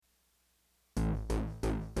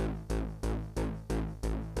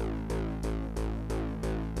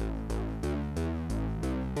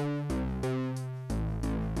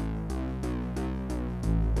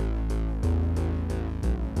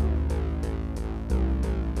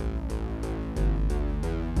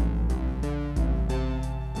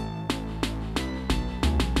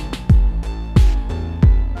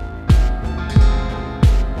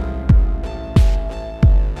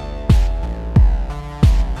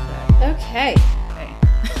Okay. Okay.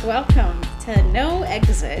 Welcome to No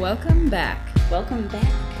Exit. Welcome back Welcome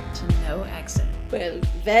back. to No Exit. Well,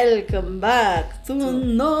 welcome back to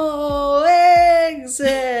No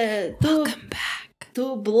Exit. Welcome back.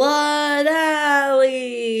 To Blood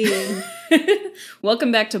Alley.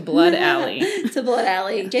 Welcome back to Blood Alley. To Blood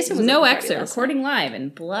Alley. Jason was No at the party Exit, last recording live in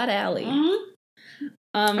Blood Alley. night.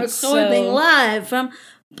 Recording So- live from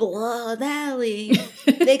Blood Alley.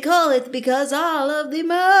 They call it because all of the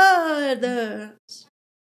murders.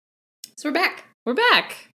 So we're back. We're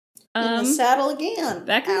back. In the saddle again.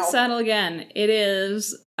 Back in the Ow. saddle again. It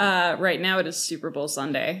is, right now it is Super Bowl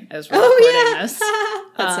Sunday as we're Oh, recording yeah. this.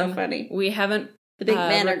 That's so funny. We haven't The big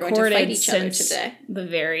men are going to recorded fight each other since today. the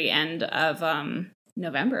very end of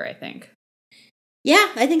November, I think. Yeah,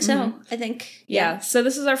 I think so. Mhm. I think. Yeah, so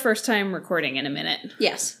this is our first time recording in a minute.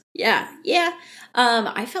 Yes. Yeah. Yeah.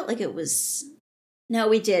 I felt like it was. No,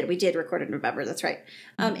 we did. We did record in November. That's right.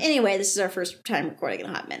 Anyway, this is our first time recording in a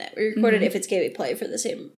hot minute. We recorded Mhm. If It's Gay We Play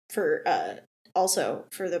also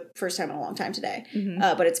for the first time in a long time today.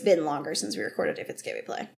 Mhm. But it's been longer since we recorded If It's Gay We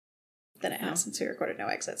Play than it has since we recorded No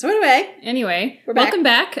Exit. So anyway, We're back. welcome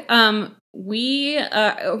back.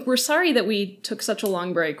 We're sorry that we took such a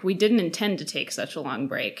long break. We didn't intend to take such a long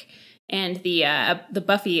break. And the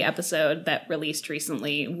Buffy episode that released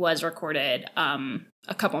recently was recorded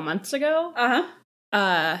a couple months ago.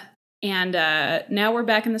 And now we're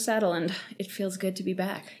back in the saddle, and it feels good to be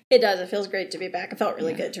back. It does. It feels great to be back. It felt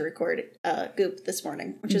really Yeah. good to record Goop this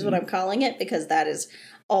morning, which is what I'm calling it, because that is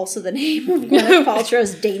also the name of Gwyneth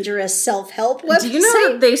Paltrow's dangerous self-help website. Do you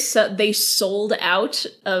know that they sold out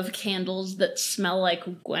of candles that smell like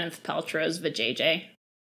Gwyneth Paltrow's vajayjay?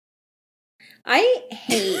 I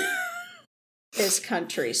hate this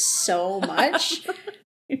country so much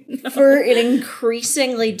for an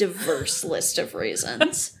increasingly diverse list of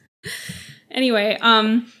reasons. Anyway,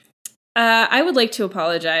 I would like to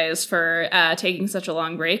apologize for taking such a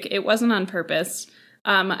long break. It wasn't on purpose.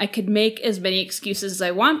 I could make as many excuses as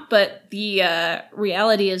I want, but the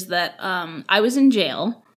reality is that I was in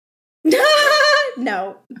jail.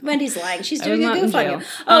 No, Wendy's lying. She's I doing was a not in goof on jail. you.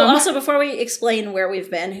 Oh, also, before we explain where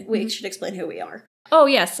we've been, we should explain who we are. Oh,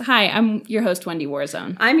 yes. Hi, I'm your host, Wendy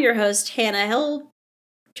Warzone. I'm your host, Hannah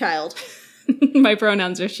Hillchild. My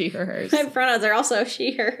pronouns are she, her, hers. My pronouns are also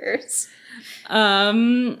she, hers.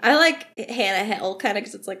 Um, I like Hannah Hell kind of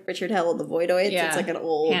because it's like Richard Hell and the Voidoids. Yeah. It's like an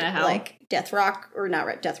old Hannah Hell. like death rock, or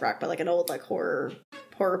not death rock, but like an old like horror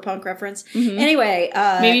punk reference. mhm. Anyway,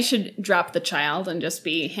 Maybe you should drop the child and just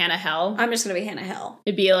be Hannah Hell. I'm just gonna be Hannah Hell.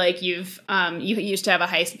 It'd be like you used to have a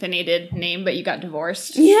hyphenated name, but you got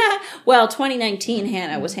divorced. Yeah. Well, 2019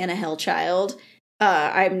 Hannah was Hannah Hell Child.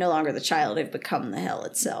 I'm no longer the child. I've become the hell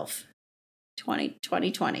itself.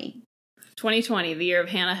 2020. 2020, the year of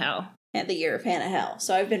Hannah Hell. And the year of Hannah Hell.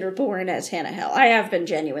 So I've been reborn as Hannah Hell. I have been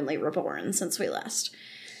genuinely reborn since we last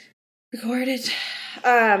recorded.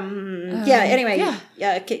 Anyway.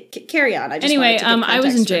 yeah. Carry on. I just Anyway, wanted to give I was context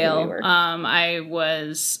in for who we jail. were. I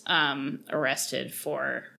was arrested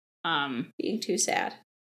for Being too sad.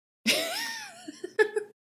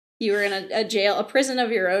 You were in a jail, a prison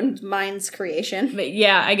of your own mind's creation. but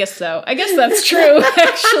yeah, I guess so. I guess that's true,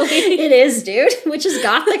 actually. It is, dude. Which is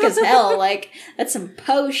gothic as hell. Like, that's some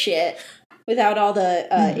Poe shit. Without all the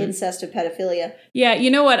incest and pedophilia. Yeah,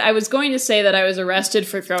 you know what? I was going to say that I was arrested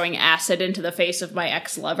for throwing acid into the face of my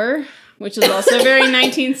ex-lover, which is also very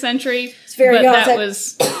 19th century. It's very but gothic. that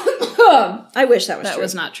was I wish that was that true.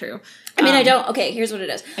 was not true. I mean, I don't. Okay, here's what it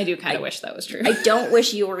is. I do kind of wish that was true. I don't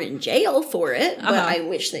wish you were in jail for it, but Uh-huh. I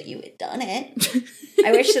wish that you had done it.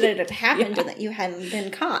 I wish that it had happened and that you hadn't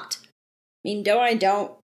been caught. I mean,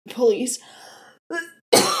 don't. Police.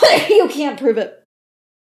 You can't prove it.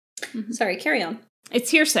 Mhm. Sorry, carry on.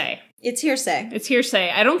 It's hearsay. It's hearsay. It's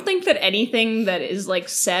hearsay. I don't think that anything that is like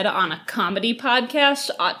said on a comedy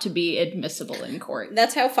podcast ought to be admissible in court.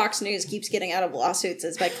 That's how Fox News keeps getting out of lawsuits,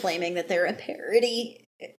 is by claiming that they're a parody.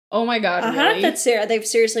 Oh my god, really? They've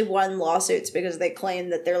seriously won lawsuits because they claim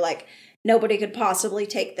that they're like, nobody could possibly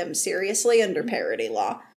take them seriously under parody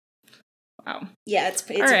law. Wow. Yeah, it's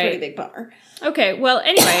a right. pretty big bummer. Okay, well,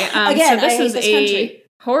 anyway, Again, so this I hate is this a country.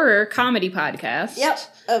 horror comedy podcast.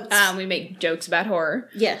 Yep. We make jokes about horror.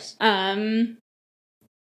 Yes.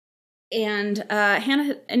 And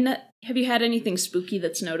Hannah, have you had anything spooky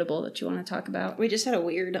that's notable that you want to talk about? We just had a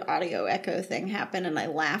weird audio echo thing happen, and I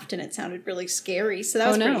laughed, and it sounded really scary, so that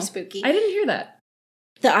was pretty spooky. I didn't hear that.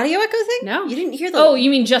 The audio echo thing? No. You didn't hear the... Oh, you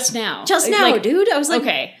mean just now? Just now, dude. I was like,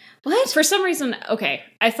 okay. what? For some reason, okay.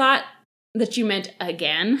 I thought that you meant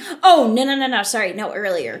again. Oh, no. Sorry. No,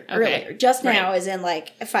 earlier. Okay. Earlier. Just now Right. is in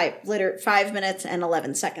like 5 minutes and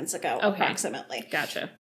 11 seconds ago, Okay. approximately.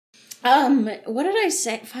 Gotcha. What did I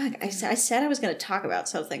say? Fuck, I said I was going to talk about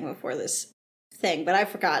something before this thing, but I've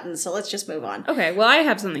forgotten, so let's just move on. Okay, well, I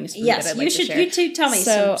have something spooky that I'd like to share. You two tell me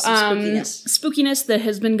some spookiness. Spookiness that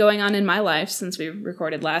has been going on in my life since we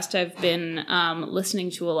recorded last. I've been listening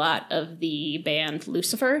to a lot of the band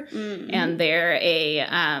Lucifer, and they're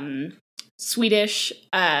a Swedish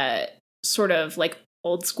sort of like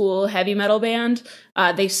old school heavy metal band.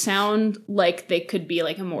 They sound like they could be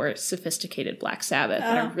like a more sophisticated Black Sabbath,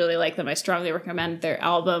 and I really like them. I strongly recommend their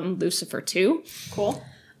album Lucifer 2. Cool.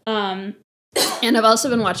 And I've also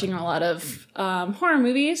been watching a lot of horror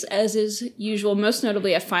movies, as is usual. Most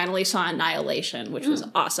notably, I finally saw Annihilation, which was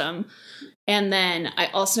awesome. And then I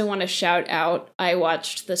also want to shout out, I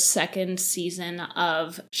watched the second season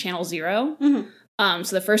of Channel Zero. So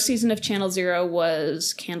the first season of Channel Zero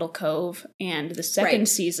was Candle Cove, and the second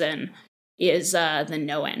season is the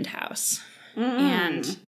No End House.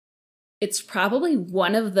 And it's probably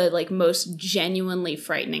one of the like most genuinely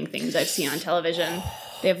frightening things I've seen on television.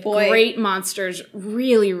 They have great monsters,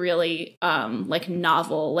 really, really like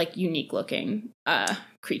novel, like unique looking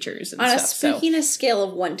creatures and stuff. On a spookiness scale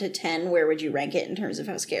of 1 to 10, where would you rank it in terms of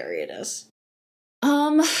how scary it is?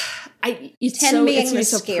 10 being the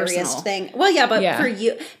scariest thing. Well, yeah, but for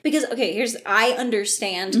you, because I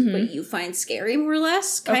understand what you find scary, more or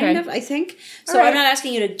less, kind of, I think. So I'm not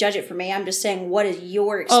asking you to judge it for me. I'm just saying, what is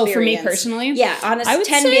your experience? Oh, for me personally? Yeah, on a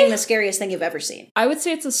 10 being the scariest thing you've ever seen. I would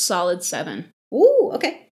say it's a solid 7. Ooh,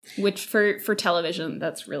 okay. Which for television,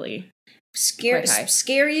 that's really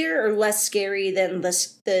scarier or less scary than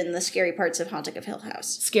the scary parts of Haunting of Hill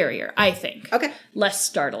House? Scarier, I think. Okay. Less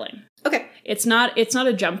startling. Okay. It's not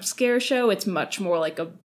a jump scare show. It's much more like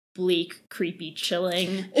a bleak, creepy,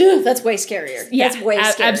 chilling. Ew, that's way scarier. Yeah, that's way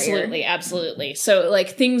scarier. Absolutely. So like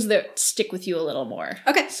things that stick with you a little more.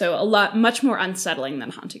 Okay. So much more unsettling than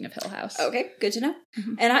Haunting of Hill House. Okay, good to know.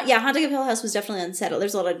 And Haunting of Hill House was definitely unsettling.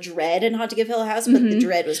 There's a lot of dread in Haunting of Hill House, but the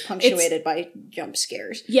dread was punctuated by jump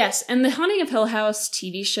scares. Yes, and the Haunting of Hill House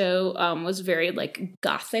TV show was very like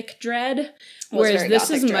gothic dread, whereas this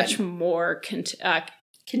is much more contemporary.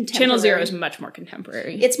 Channel Zero is much more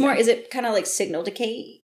contemporary. It's more. Is it kind of like Signal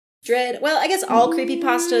Decay dread? Well, I guess all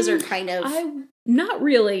creepypastas are kind of... Not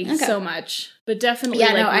really so much, but definitely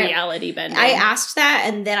reality bending. I asked that,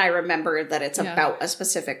 and then I remembered that it's about a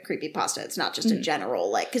specific creepypasta. It's not just a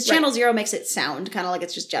general, like... Because Channel Zero makes it sound kind of like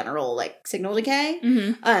it's just general, like, Signal Decay.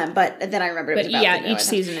 But then I remembered it was about each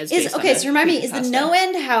season is okay, so remind me, is the No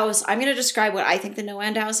End House... I'm going to describe what I think the No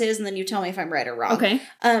End House is, and then you tell me if I'm right or wrong. Okay.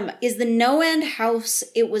 Is the No End House...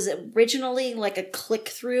 It was originally, like, a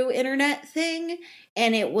click-through internet thing,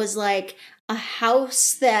 and it was, like... a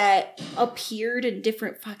house that appeared in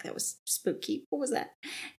different... Fuck, that was spooky. What was that?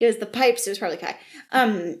 It was the pipes. It was probably Kai.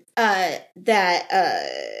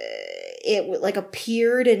 It like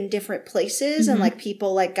appeared in different places, and like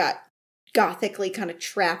people like got gothically kind of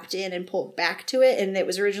trapped in and pulled back to it. And it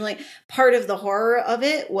was originally part of the horror of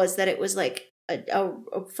it was that it was like a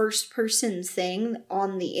first person thing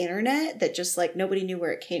on the internet that just like nobody knew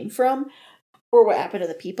where it came from. Or what happened to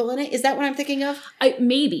the people in it? Is that what I'm thinking of?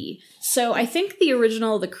 Maybe. So I think the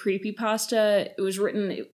creepypasta, it was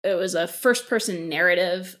written, it was a first-person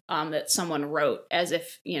narrative that someone wrote as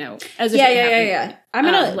if, Yeah. I'm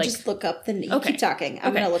going to just look up the... You keep talking.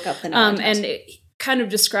 I'm going to look up the... And it kind of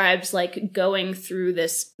describes, like, going through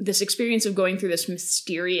this experience of going through this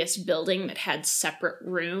mysterious building that had separate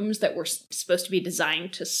rooms that were supposed to be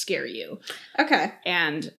designed to scare you. Okay.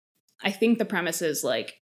 And I think the premise is,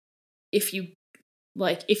 like, if you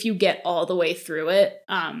get all the way through it,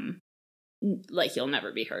 like you'll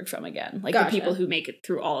never be heard from again. Like the people who make it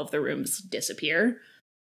through all of the rooms disappear.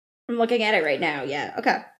 I'm looking at it right now. Yeah.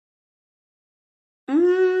 Okay.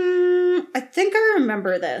 I think I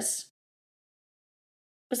remember this.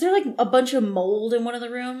 Was there like a bunch of mold in one of the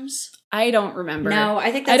rooms? I don't remember. No,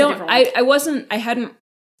 I think that's a different one.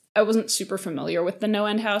 I wasn't super familiar with the No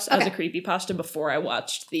End House as a creepypasta before I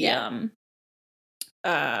watched the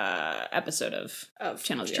episode of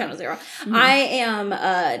Channel Zero. I am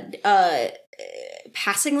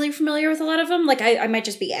passingly familiar with a lot of them. Like I might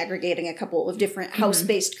just be aggregating a couple of different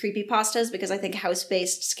house-based creepypastas because I think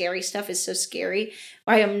house-based scary stuff is so scary.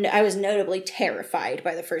 I was notably terrified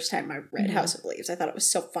by the first time I read House of Leaves. I thought it was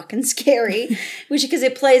so fucking scary, because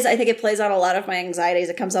it plays on a lot of my anxieties.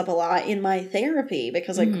 It comes up a lot in my therapy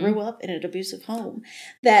because I grew up in an abusive home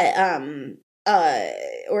that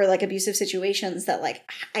or like abusive situations that like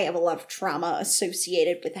I have a lot of trauma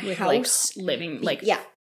associated with the house like, living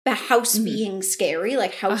the house being scary,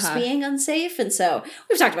 like house being unsafe. And so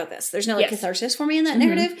we've talked about this. There's no like catharsis for me in that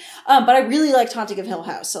narrative. But I really liked Haunting of Hill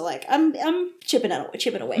House. So like I'm chipping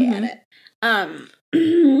away at it.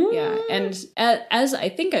 Yeah, and as I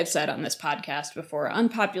think I've said on this podcast before,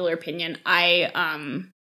 unpopular opinion, I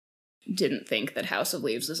didn't think that House of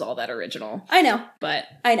Leaves was all that original. I know. But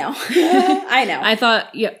I know. I know. I thought,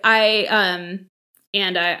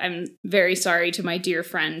 I'm very sorry to my dear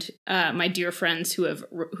friends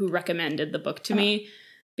who recommended the book to me,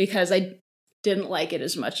 because I didn't like it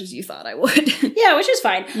as much as you thought I would. Yeah, which is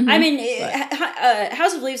fine. Mm-hmm. I mean,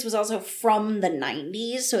 House of Leaves was also from the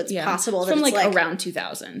 90s, so it's possible that from it's like around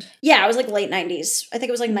 2000. Yeah, it was like late 90s. I think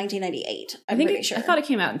it was like 1998. I'm pretty sure. I thought it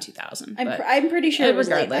came out in 2000. I'm pretty sure it was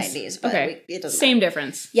late 90s. But okay, it doesn't same matter.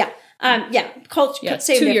 difference. Yeah. Same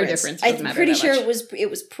 2-year difference. I'm pretty sure it was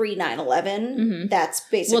pre 9/11. Mm-hmm. That's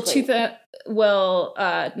basically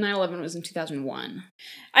 9/11 was in 2001.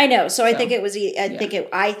 I know, so I think it was.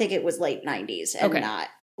 I think it was late 90s and not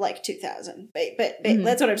like 2000. But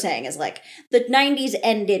that's what I'm saying is like the 90s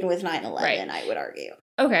ended with 9/11. Right. I would argue.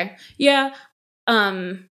 Okay. Yeah.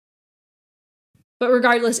 But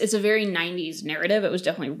regardless, it's a very 90s narrative. It was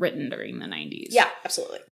definitely written during the 90s. Yeah,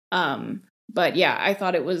 absolutely. But yeah, I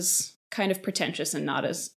thought it was kind of pretentious and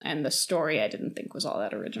and the story I didn't think was all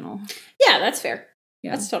that original. Yeah, that's fair.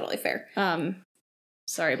 Yeah. That's totally fair.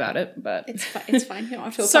 Sorry about it, but it's fine. You don't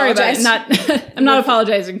have to apologize. Sorry about it. I'm not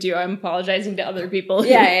apologizing to you. I'm apologizing to other people.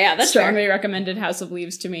 Yeah. That's strongly fair. recommended House of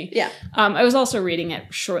Leaves to me. Yeah. I was also reading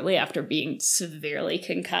it shortly after being severely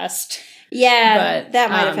concussed. Yeah, but, that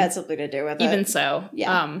might have had something to do with it. Even so,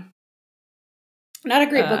 not a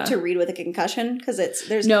great book to read with a concussion, because it's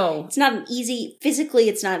not an easy, physically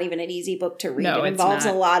it's not even an easy book to read. No, it involves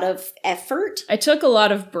a lot of effort. I took a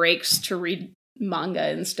lot of breaks to read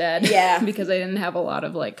manga instead. Yeah. Because I didn't have a lot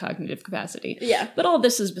of like cognitive capacity. Yeah. But all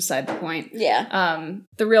this is beside the point. Yeah.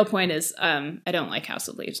 The real point is I don't like House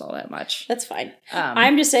of Leaves all that much. That's fine.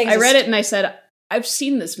 I'm just saying I read it and I said, I've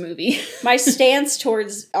seen this movie. My stance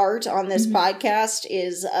towards art on this podcast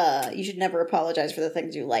is you should never apologize for the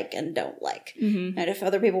things you like and don't like. Mm-hmm. And if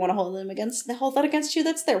other people want to hold that against you,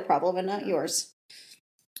 that's their problem and not yours.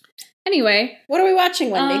 Anyway. What are we watching,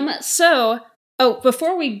 Wendy?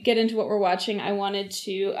 Before we get into what we're watching, I wanted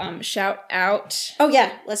to shout out... Oh,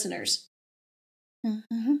 yeah, listeners.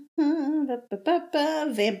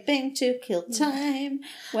 Vamping to kill time.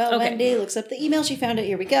 Well, okay. Wendy looks up the email. She found it.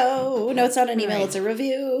 Here we go. No, it's not an email. It's a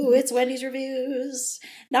review. It's Wendy's reviews.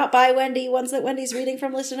 Not by Wendy. Ones that Wendy's reading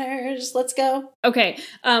from listeners. Let's go. Okay.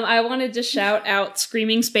 I wanted to shout out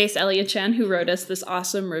Screaming Space Elia Chen, who wrote us this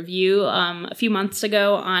awesome review a few months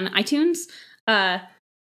ago on iTunes. The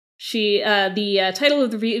title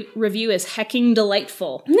of the review is Hecking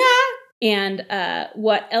Delightful. And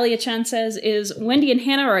what Elia Chen says is, Wendy and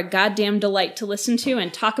Hannah are a goddamn delight to listen to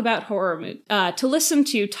and talk about horror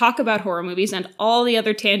movies and all the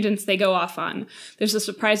other tangents they go off on. There's a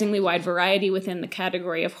surprisingly wide variety within the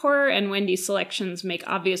category of horror, and Wendy's selections make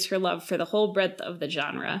obvious her love for the whole breadth of the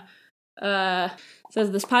genre.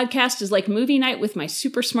 Says this podcast is like movie night with my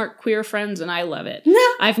super smart queer friends, and I love it.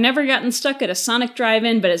 I've never gotten stuck at a Sonic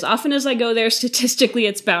drive-in, but as often as I go there, statistically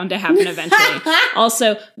it's bound to happen eventually.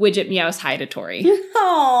 Also, Widget meows hi to Tori.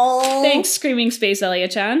 Aww. Thanks, Screaming Space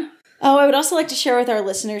Elia-chan. Oh, I would also like to share with our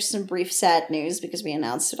listeners some brief sad news, because we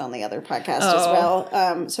announced it on the other podcast as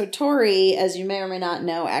well. So Tori, as you may or may not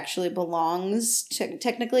know, actually belongs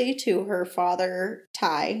technically to her father,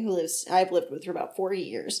 Ty, I've lived with for about 4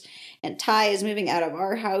 years. And Ty is moving out of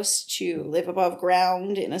our house to live above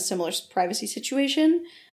ground in a similar privacy situation.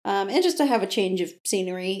 And just to have a change of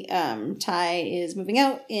scenery, Ty is moving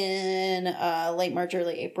out in late March,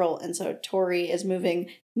 early April. And so Tori is moving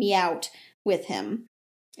me out with him.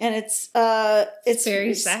 And it's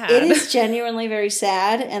very sad. It is genuinely very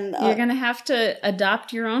sad, and you're gonna have to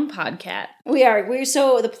adopt your own podcat.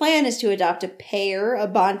 So the plan is to adopt a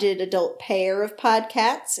bonded adult pair of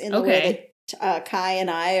podcats in the way that Kai and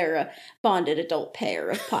I are a bonded adult pair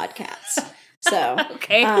of podcats. So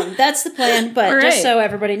that's the plan. But just so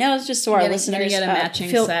everybody knows, just so our listeners get a matching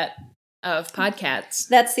set of podcats.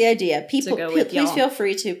 That's the idea. People, please feel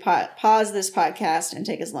free to pause this podcast and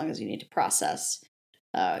take as long as you need to process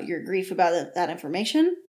your grief about that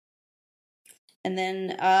information, and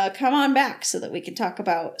then come on back so that we can talk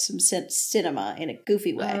about some cinema in a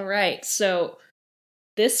goofy way. All right. So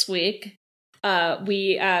this week,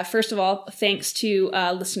 we first of all, thanks to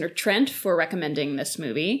listener Trent for recommending this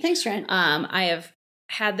movie. Thanks, Trent. I have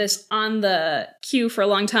had this on the queue for a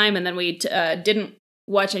long time, and then we didn't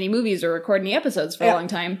watch any movies or record any episodes for a long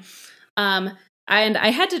time. And I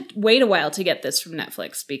had to wait a while to get this from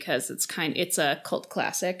Netflix because it's a cult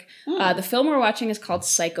classic. The film we're watching is called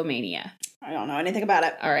Psychomania. I don't know anything about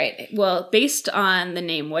it. All right. Well, based on the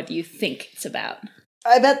name, what do you think it's about?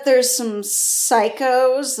 I bet there's some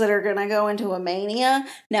psychos that are gonna go into a mania.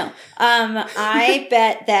 No. I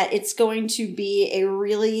bet that it's going to be a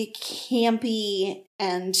really campy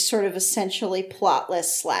and sort of essentially plotless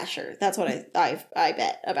slasher. That's what I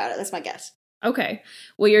bet about it. That's my guess. Okay.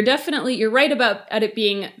 Well, you're right about it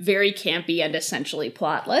being very campy and essentially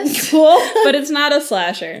plotless. Cool. But it's not a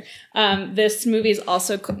slasher. This movie is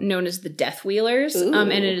also known as The Death Wheelers,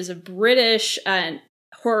 and it is a British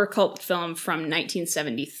horror cult film from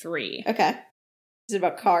 1973. Okay. Is it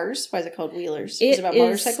about cars? Why is it called Wheelers? Is it about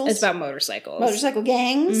motorcycles? It's about motorcycles. Motorcycle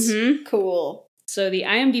gangs? Mm-hmm. Cool. So the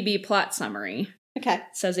IMDb plot summary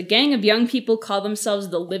says a gang of young people call themselves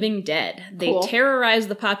the Living Dead. They terrorize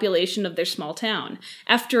the population of their small town.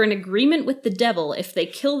 After an agreement with the devil, if they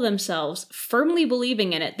kill themselves, firmly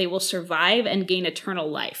believing in it, they will survive and gain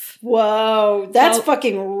eternal life. Whoa, that's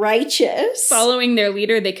fucking righteous. Following their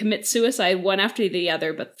leader, they commit suicide one after the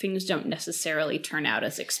other, but things don't necessarily turn out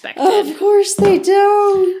as expected. Of course they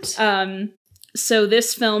don't. So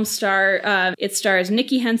this film it stars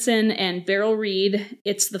Nikki Henson and Beryl Reid.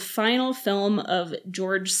 It's the final film of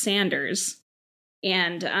George Sanders,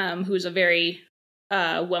 and who's a very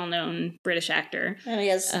well-known British actor. And he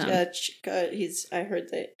has I heard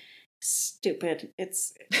that stupid. I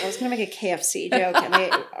was gonna make a KFC joke, and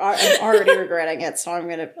I'm already regretting it. So I'm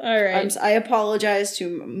gonna. All right. I apologize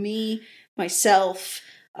to myself.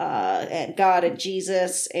 And God and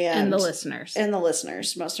Jesus and the listeners. And the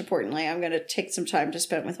listeners, most importantly. I'm going to take some time to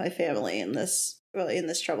spend with my family in this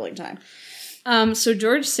troubling time. So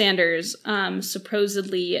George Sanders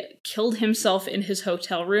supposedly killed himself in his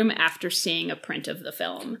hotel room after seeing a print of the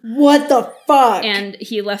film. What the fuck? And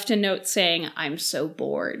he left a note saying, "I'm so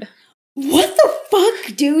bored." What the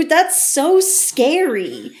fuck, dude? That's so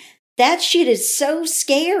scary. That shit is so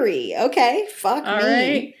scary. Okay, fuck All me.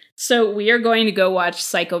 Right. So we are going to go watch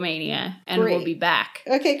Psychomania, and Great. We'll be back.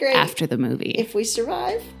 Okay, great. After the movie. If we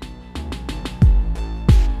survive.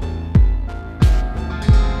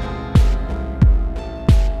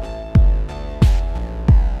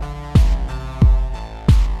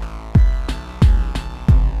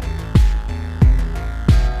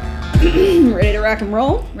 Ready to rock and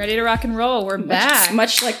roll? Ready to rock and roll. We're back.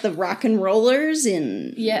 Much like the rock and rollers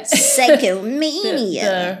in Psychomania.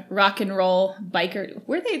 the rock and roll biker.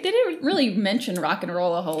 They didn't really mention rock and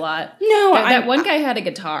roll a whole lot. No. That one guy had a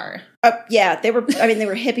guitar. Yeah, they were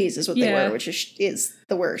hippies is what they were, which is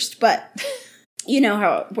the worst. But you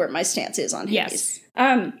know where my stance is on hippies.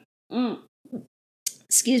 Yes.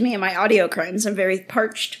 Excuse me, in my audio crimes, I'm very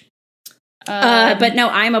parched. But no,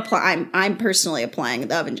 I'm personally applying.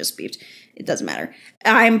 The oven just beeped. It doesn't matter.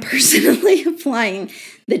 I'm personally applying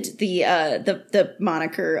the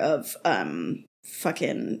moniker of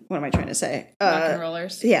fucking, what am I trying to say? Rock and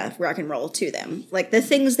rollers. Yeah, rock and roll to them. Like the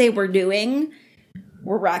things they were doing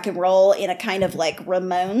were rock and roll in a kind of like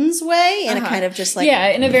Ramones way, in a kind of just like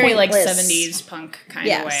in a very pointless, like 70s punk kind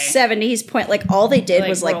of way. 70s point. Like all they did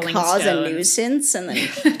was like Rolling cause Stones. a nuisance and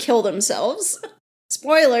then kill themselves.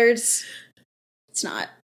 Spoilers. It's not.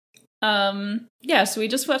 So we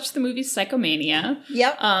just watched the movie Psychomania.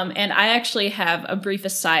 Yep. And I actually have a brief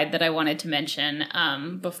aside that I wanted to mention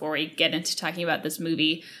before we get into talking about this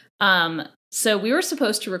movie. So we were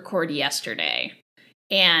supposed to record yesterday.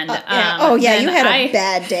 And you had a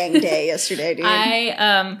bad dang day yesterday, dude.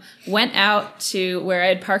 I went out to where I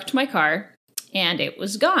had parked my car and it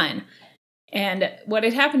was gone. And what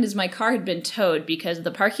had happened is my car had been towed because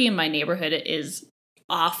the parking in my neighborhood is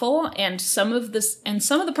awful, and some of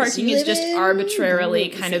the parking is just arbitrarily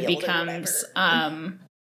kind of becomes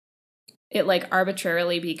it like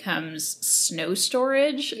arbitrarily becomes snow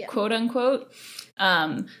storage, quote unquote,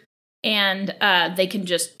 and they can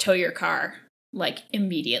just tow your car like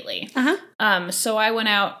immediately. So I went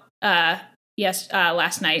out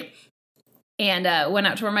last night and went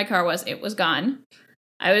out to where my car was. It was gone.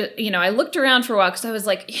 I looked around for a while because I was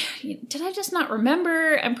like, did I just not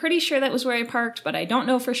remember? I'm pretty sure that was where I parked, but I don't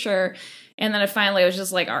know for sure. And then I was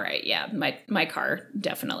just like, all right, yeah, my car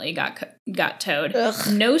definitely got towed.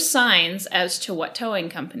 Ugh. No signs as to what towing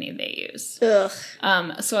company they use. Ugh.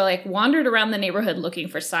 So I like wandered around the neighborhood looking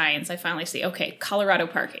for signs. I finally see, okay, Colorado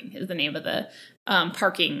Parking is the name of the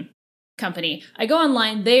parking company. I go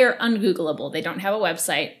online. They are ungoogleable. They don't have a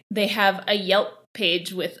website. They have a Yelp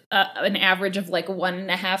page with an average of like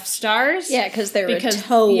 1.5 stars. Yeah, because they're a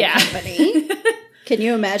tow company. Can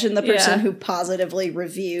you imagine the person who positively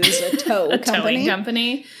reviews a tow company? Towing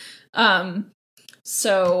company.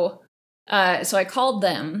 So I called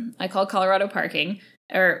them. I called Colorado Parking,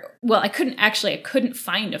 I couldn't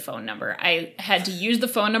find a phone number. I had to use the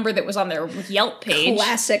phone number that was on their Yelp page.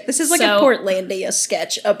 Classic. This is like a Portlandia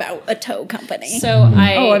sketch about a tow company. So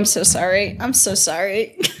I'm so sorry. I'm so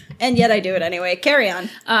sorry. And yet I do it anyway. Carry on.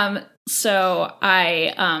 So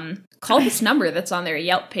I called this number that's on their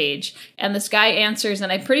Yelp page, and this guy answers,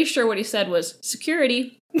 and I'm pretty sure what he said was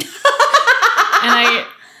security. and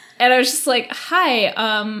I was just like, hi,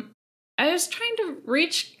 I was trying to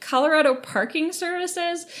reach Colorado Parking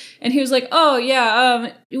Services, and he was like, "Oh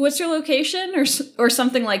yeah, what's your location?" or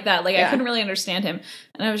something like that. Like I couldn't really understand him,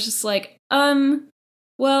 and I was just like,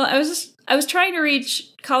 well, I was trying to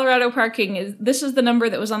reach Colorado Parking. This is the number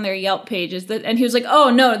that was on their Yelp page. And he was like, "Oh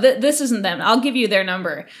no, this isn't them. I'll give you their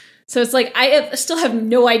number." So it's like I still have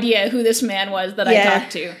no idea who this man was that I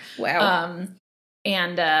talked to. Wow.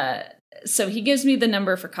 So he gives me the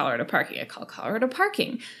number for Colorado Parking. I call Colorado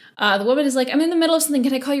Parking. The woman is like, "I'm in the middle of something.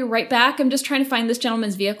 Can I call you right back? I'm just trying to find this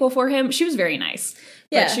gentleman's vehicle for him." She was very nice.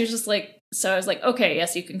 But she was just like, so I was like, "Okay,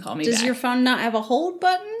 yes, you can call me back." Does your phone not have a hold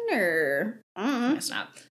button or? It's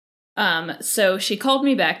not. So she called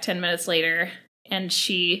me back 10 minutes later, and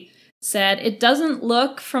she said, "It doesn't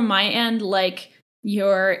look from my end like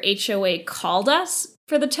your HOA called us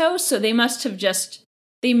for the tow, so they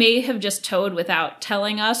may have just towed without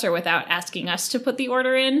telling us or without asking us to put the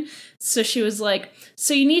order in." So she was like,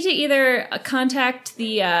 "So you need to either contact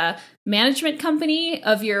the management company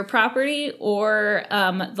of your property or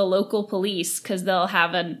the local police, because they'll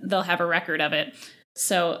have a record of it."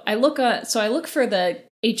 So I look for the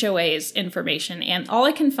HOA's information, and all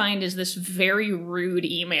I can find is this very rude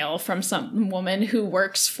email from some woman who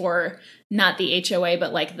works for not the HOA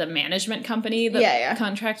but like the management company that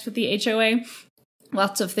contracts with the HOA.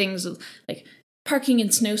 Lots of things like parking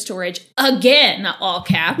and snow storage again, all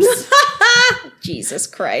caps. Jesus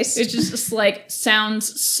Christ. It just like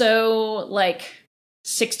sounds so like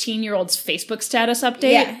 16-year-old's Facebook status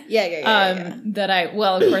update. Yeah. Of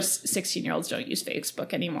course 16-year-olds don't use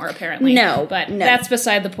Facebook anymore apparently. No. That's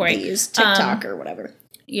beside the point. They use TikTok or whatever.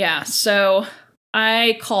 Yeah, so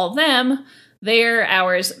I call them. Their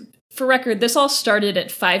hours, for record, this all started at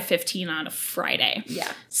 5:15 on a Friday.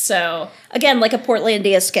 Yeah. So again, like a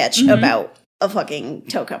Portlandia sketch about a fucking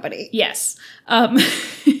tow company. Yes.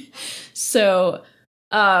 So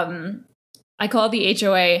I called the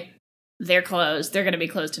HOA. They're closed. They're going to be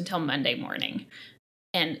closed until Monday morning.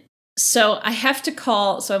 And so I have to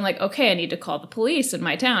call. So I'm like, okay, I need to call the police in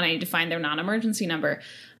my town. I need to find their non-emergency number.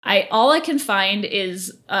 All I can find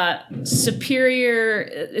is Superior.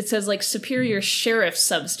 It says like Superior Sheriff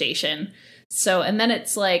Substation. So, and then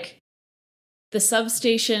it's like the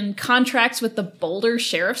substation contracts with the Boulder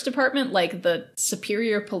Sheriff's Department. Like the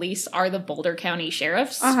Superior Police are the Boulder County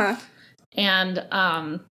Sheriffs. And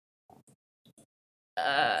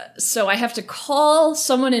so I have to call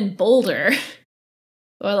someone in Boulder.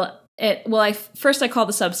 First I call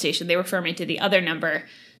the substation. They refer me to the other number.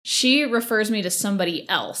 She refers me to somebody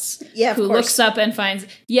else. Yeah, who looks up and finds,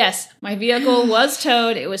 yes, my vehicle was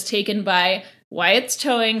towed. It was taken by Wyatt's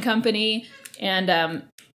Towing Company. And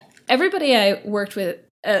everybody I worked with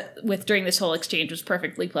during this whole exchange was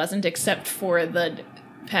perfectly pleasant, except for the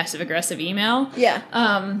passive-aggressive email.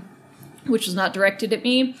 Yeah. Which was not directed at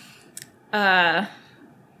me.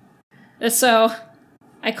 So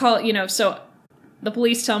I call, so the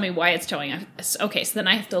police tell me Wyatt's Towing. Okay, so then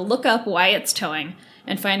I have to look up Wyatt's Towing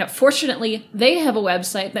and find out. Fortunately, they have a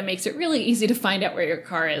website that makes it really easy to find out where your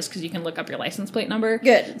car is, because you can look up your license plate number.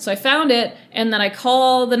 Good. So I found it, and then I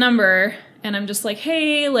call the number, and I'm just like,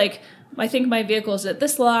 hey, like, I think my vehicle is at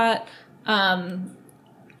this lot.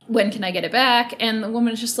 When can I get it back? And the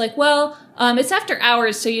woman is just like, well, it's after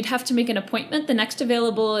hours, so you'd have to make an appointment. The next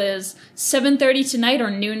available is 7:30 tonight or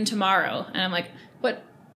noon tomorrow. And I'm like, what?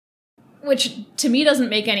 Which to me doesn't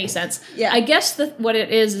make any sense. Yeah. I guess what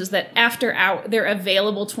it is that after they're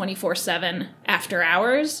available 24/7 after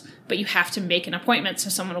hours, but you have to make an appointment so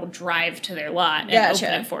someone will drive to their lot and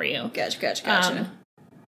open it for you. Gotcha.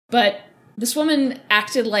 But this woman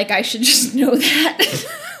acted like I should just know that.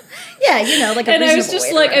 Yeah, like a and I was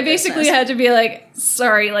just like, I basically had to be like,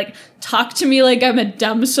 sorry, like, talk to me like I'm a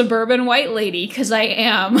dumb suburban white lady, because I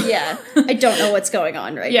am. Yeah, I don't know what's going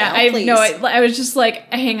on now. Yeah, I was just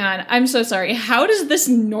like, hang on, I'm so sorry. How does this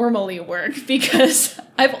normally work? Because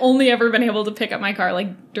I've only ever been able to pick up my car like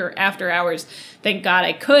after hours. Thank God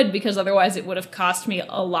I could, because otherwise it would have cost me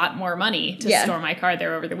a lot more money to store my car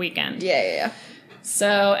there over the weekend. Yeah.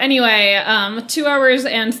 So anyway, 2 hours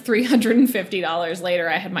and $350 later,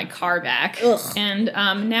 I had my car back. Ugh. And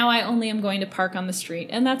now I only am going to park on the street.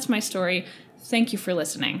 And that's my story. Thank you for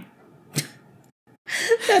listening.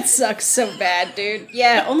 That sucks so bad, dude.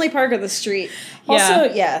 Yeah, only park on the street.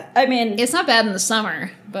 Also, yeah, I mean, it's not bad in the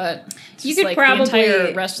summer, but you could probably the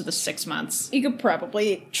entire rest of the 6 months. You could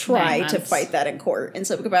probably try to fight that in court in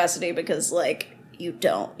some capacity because, like, you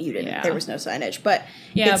didn't. There was no signage, but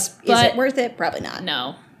is it worth it? Probably not.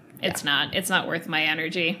 No, it's not. It's not worth my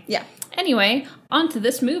energy. Yeah. Anyway, on to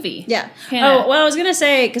this movie. Yeah. Hannah. Oh, well, I was going to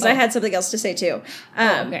say, because I had something else to say, too.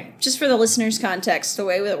 Okay. Just for the listeners' context, the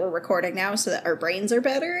way that we're recording now so that our brains are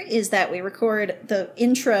better is that we record the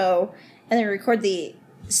intro and then we record the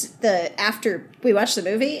after we watch the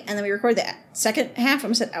movie, and then we record the second half. I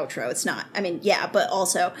almost said outro. It's not. I mean, yeah, but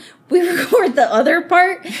also we record the other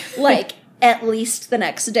part, like, at least the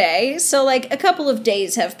next day. So, like, a couple of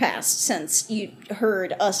days have passed since you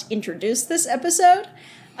heard us introduce this episode.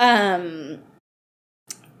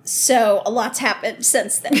 So a lot's happened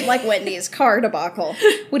since then, like Wendy's car debacle.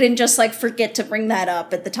 We didn't just, like, forget to bring that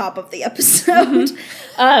up at the top of the episode.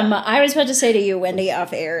 I was about to say to you, Wendy,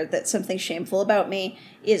 off air, that something shameful about me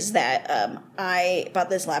is that I bought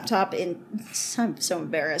this laptop I'm so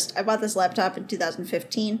embarrassed. I bought this laptop in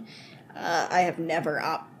 2015. I have never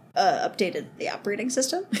updated the operating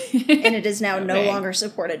system, and it is now no longer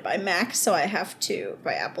supported by Mac, so I have to,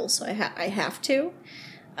 by Apple, so I have to.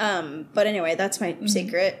 But anyway, that's my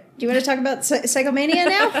secret. Do you want to talk about Psychomania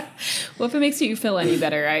now? Well, if it makes you feel any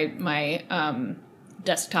better, my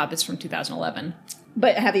desktop is from 2011.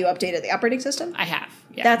 But have you updated the operating system? I have.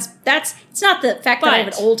 Yeah. That's it's not the fact that I have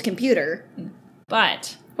an old computer.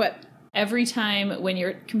 But what? Every time when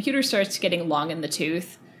your computer starts getting long in the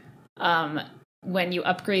tooth, when you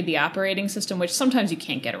upgrade the operating system, which sometimes you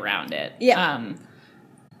can't get around it. Yeah.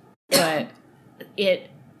 But it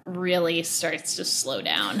really starts to slow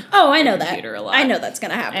down. Oh, I know that. A lot. I know that's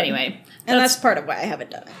going to happen. Anyway. And that's part of why I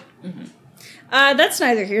haven't done it. Mm-hmm. That's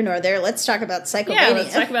neither here nor there. Let's talk about Psychomania. Yeah,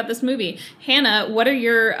 let's talk about this movie. Hannah, what are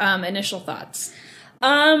your initial thoughts?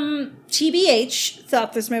 TBH,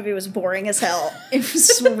 thought this movie was boring as hell. It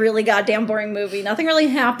was a really goddamn boring movie. Nothing really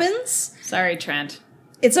happens. Sorry, Trent.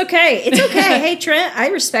 It's okay. It's okay. Hey, Trent, I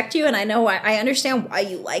respect you, and I know I understand why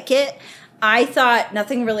you like it. I thought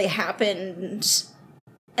nothing really happened,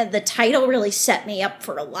 and the title really set me up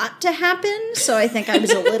for a lot to happen, so I think I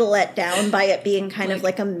was a little let down by it being kind of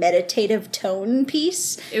like a meditative tone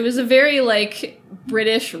piece. It was a very, like,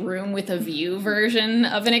 British Room with a View version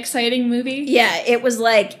of an exciting movie. Yeah, it was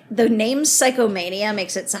like, the name Psychomania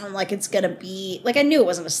makes it sound like it's gonna be, like, I knew it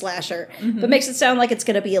wasn't a slasher, but makes it sound like it's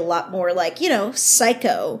gonna be a lot more like, you know,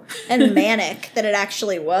 psycho and manic than it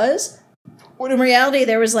actually was. When in reality,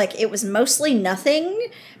 there was, like, it was mostly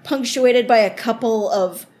nothing, punctuated by a couple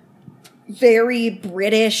of very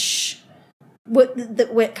British,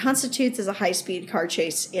 what constitutes as a high-speed car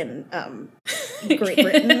chase in Great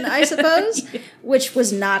Britain, I suppose, which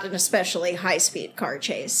was not an especially high-speed car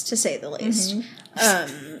chase, to say the least.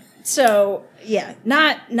 So, yeah,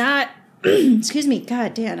 not excuse me,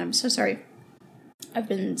 god damn, I'm so sorry. I've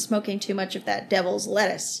been smoking too much of that devil's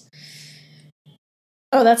lettuce.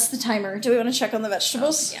 Oh, that's the timer. Do we want to check on the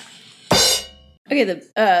vegetables? Yeah. Okay, the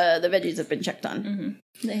veggies have been checked on.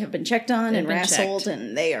 Mm-hmm. They have been checked on and rassled,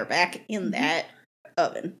 and they are back in that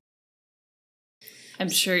oven. I'm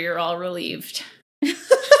sure you're all relieved.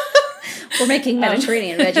 We're making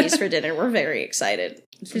Mediterranean veggies for dinner. We're very excited.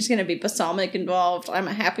 There's going to be balsamic involved. I'm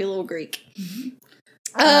a happy little Greek.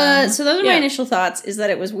 So those are my initial thoughts, is that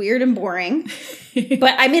it was weird and boring.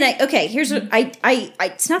 But I mean, here's what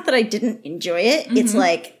it's not that I didn't enjoy it. Mm-hmm. It's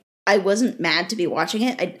like, I wasn't mad to be watching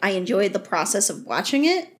it. I enjoyed the process of watching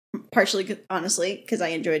it, partially, honestly, because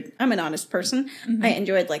I'm an honest person. Mm-hmm. I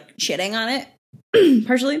enjoyed, like, shitting on it,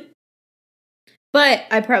 partially. But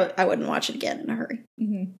I wouldn't watch it again in a hurry.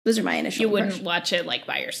 Mm-hmm. Those are my initial impressions. Wouldn't watch it, like,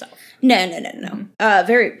 by yourself? No.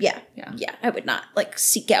 Mm-hmm. Yeah, I would not, like,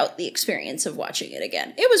 seek out the experience of watching it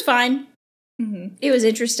again. It was fine. Mm-hmm. It was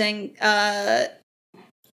interesting.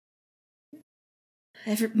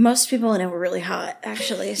 Most people in it were really hot,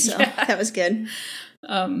 actually, so that was good.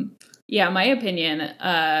 My opinion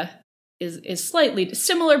is slightly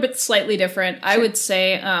similar but slightly different. Sure. I would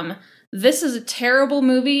say this is a terrible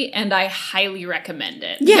movie, and I highly recommend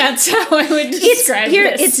it. Yeah. That's how I would describe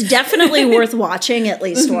this. It's definitely worth watching at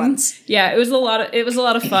least once. Yeah, it was a lot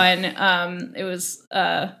of fun. It was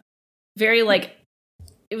very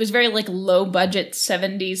low budget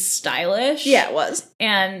 70s stylish. Yeah, it was.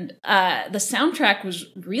 And the soundtrack was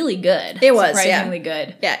really good. It was surprisingly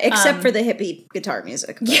good. Yeah, except for the hippie guitar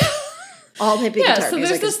music. Yeah. All hippie guitar music. So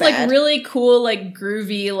there's this like really cool, like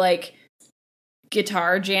groovy, like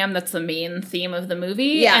guitar jam that's the main theme of the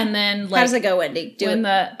movie. Yeah. And then like, how does it go, Wendy? Give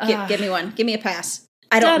me one. Give me a pass.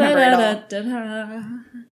 I don't remember it all.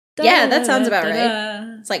 Yeah, that sounds about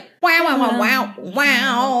right. It's like wow, wow, wow, wow,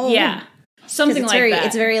 wow. Yeah, something like that.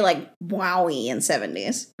 It's very like wowy in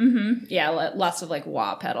 70s. Mm-hmm. Yeah, lots of like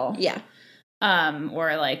wah pedal. Yeah.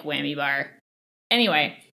 Or like whammy bar.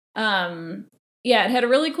 Anyway, yeah, it had a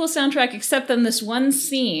really cool soundtrack, except then this one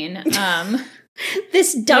scene.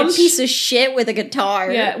 This dumb piece of shit with a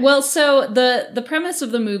guitar. Yeah, well, so the premise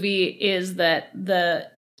of the movie is that the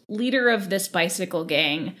leader of this bicycle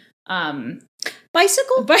gang,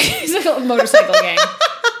 motorcycle gang.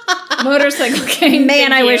 Motorcycle gang.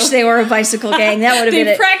 Man, I wish they were a bicycle gang. That would have been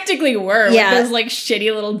They practically were. Yeah. With those like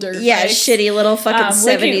shitty little dirt bikes. Yeah, shitty little fucking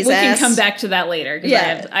 70s we can come back to that later because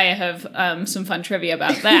Yeah. I have some fun trivia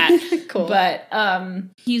about that. Cool. But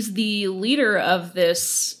he's the leader of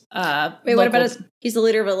this Wait, what about he's the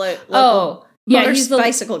leader of a local he's the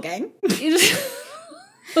bicycle gang.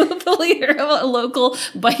 The leader of a local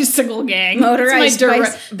bicycle gang. Motorized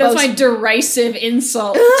that's my derisive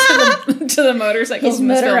insult to the motorcycles. His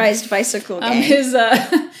motorized bicycle gang. His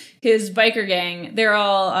biker gang. They're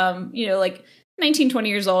all like 19, 20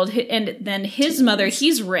 years old, and then his mother.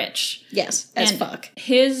 He's rich. Yes, as fuck.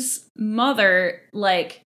 His mother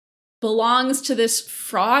belongs to this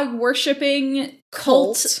frog worshipping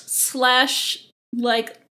cult /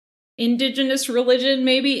 like indigenous religion.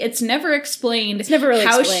 Maybe it's never explained. It's never really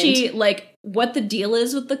how explained. she what the deal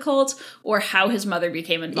is with the cult or how his mother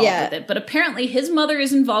became involved with it. But apparently his mother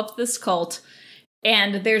is involved with this cult,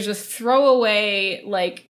 and there's a throwaway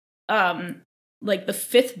the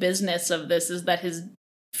fifth business of this is that his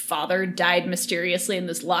father died mysteriously in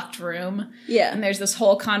this locked room. Yeah. And there's this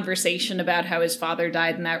whole conversation about how his father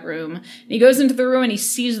died in that room. And he goes into the room and he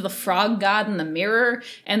sees the frog god in the mirror.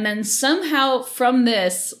 And then somehow from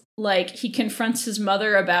this, he confronts his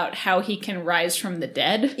mother about how he can rise from the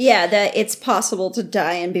dead. Yeah, that it's possible to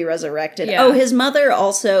die and be resurrected. Yeah. Oh, his mother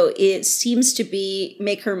also seems to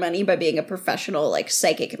make her money by being a professional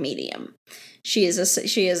psychic medium. She is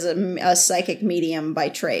a psychic medium by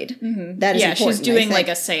trade. Mm-hmm. That is important. She's doing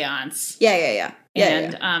a seance. Yeah.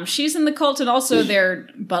 And she's in the cult, and also their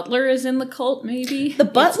butler is in the cult, maybe? The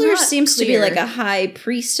butler seems to be a high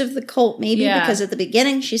priest of the cult, maybe, because at the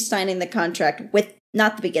beginning she's signing the contract with,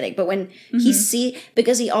 not the beginning, but when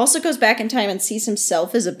because he also goes back in time and sees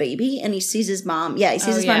himself as a baby, and he sees his mom,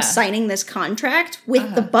 his mom signing this contract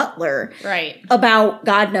with the butler. Right. About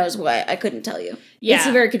God knows what. I couldn't tell you. Yeah. It's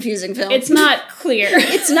a very confusing film. It's not clear.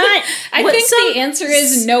 It's not. I think the answer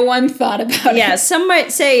is no one thought about it. Yeah, some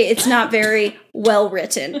might say it's not very well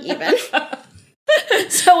written, even.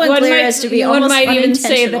 So unclear as to be almost unintentional. One might even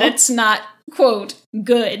say that it's not, quote,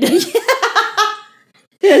 good.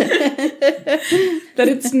 That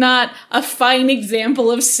it's not a fine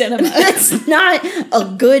example of cinema. It's not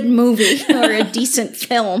a good movie or a decent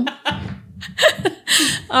film.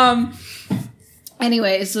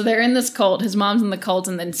 Anyway, so they're in this cult. His mom's in the cult,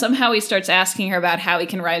 and then somehow he starts asking her about how he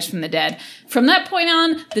can rise from the dead. From that point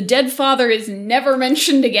on, the dead father is never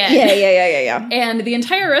mentioned again. Yeah. And the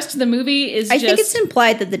entire rest of the movie is I think it's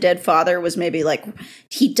implied that the dead father was maybe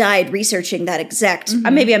he died researching that exact...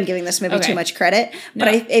 maybe I'm giving this movie too much credit, but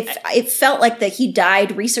it felt like that he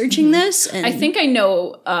died researching this. And I think I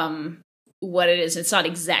know... what it is. It's not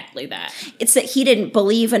exactly that. It's that he didn't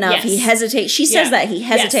believe enough. Yes. He hesitates. She says that he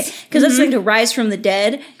hesitates. Because that's something to rise from the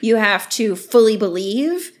dead. You have to fully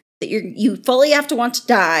believe that you fully have to want to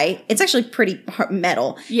die. It's actually pretty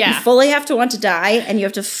metal. Yeah. You fully have to want to die, and you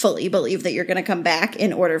have to fully believe that you're going to come back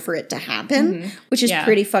in order for it to happen, which is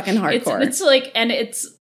pretty fucking hardcore.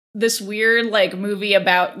 It's this weird movie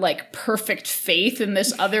about perfect faith in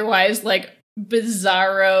this otherwise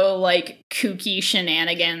bizarro kooky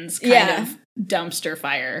shenanigans kind of dumpster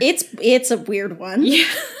fire. It's a weird one. Yeah.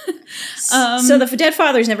 So the dead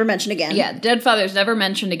father's never mentioned again. Yeah, dead father's never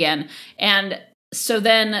mentioned again. And so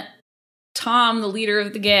then Tom, the leader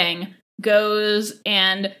of the gang, goes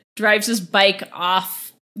and drives his bike off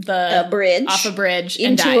a bridge into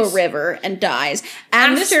and dies. A river and dies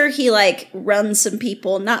after he runs some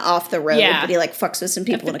people not off the road, but he fucks with some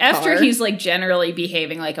people in a car. After he's generally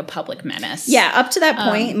behaving like a public menace. Yeah, up to that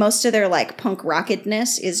point, most of their punk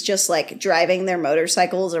rocketness is just driving their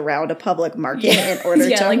motorcycles around a public market in order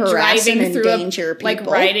to harass and endanger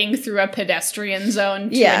people, riding through a pedestrian zone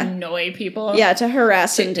to annoy people. Yeah, to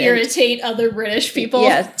harass and irritate other British people.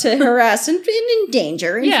 Yeah, to harass and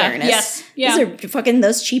endanger. In fairness, yes, yeah. These are fucking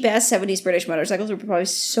those cheap ass 70s British motorcycles were probably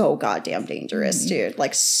so goddamn dangerous, dude.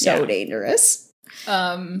 Dangerous.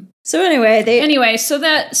 So anyway, so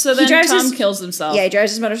then Tom kills himself. Yeah, he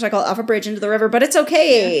drives his motorcycle off a bridge into the river, but it's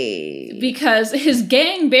okay. Yeah. Because his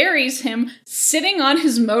gang buries him sitting on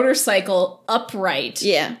his motorcycle upright.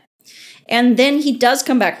 Yeah. And then he does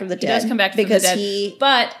come back from the dead.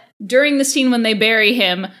 But during the scene when they bury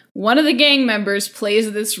him, one of the gang members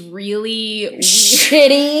plays this really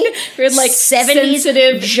shitty, weird, like 70s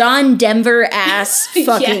sensitive John Denver ass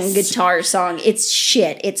fucking Yes. guitar song. It's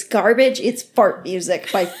shit. It's garbage. It's fart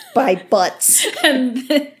music by Butts. and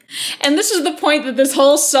this is the point that this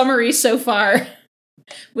whole summary so far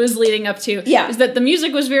was leading up to. Yeah. Is that the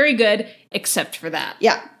music was very good, except for that.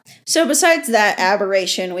 Yeah. So besides that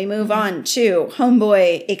aberration, we move on to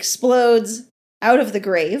Homeboy explodes out of the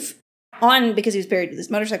grave because he was buried with his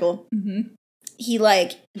motorcycle. Mm-hmm.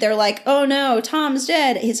 They're like, oh no, Tom's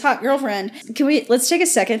dead. His hot girlfriend. Let's take a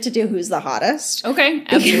second to do who's the hottest. Okay,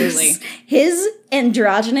 absolutely. Because his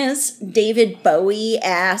androgynous David Bowie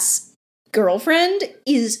ass girlfriend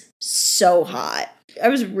is so hot. I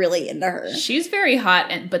was really into her. She's very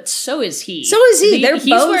hot, but so is he. So is he.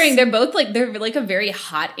 They're both a very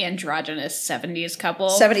hot androgynous 70s couple.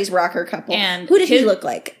 70s rocker couple. And who did he look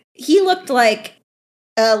like? He looked like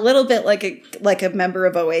a little bit like a member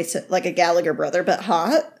of Oasis, like a Gallagher brother, but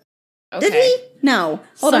hot. Okay. Did he? No.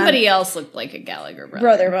 Somebody else looked like a Gallagher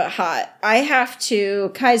brother, but hot. I have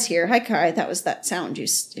to. Kai's here. Hi, Kai. That was that sound you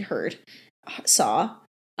saw.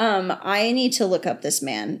 I need to look up this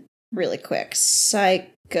man really quick.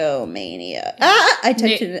 Psychomania. I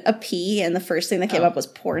typed in a P, and the first thing that came up was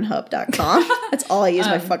Pornhub.com. That's all I use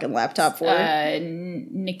my fucking laptop for.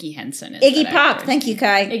 Nikki Henson. Is Iggy Pop. Thank you,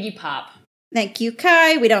 Kai. Iggy Pop. Thank you,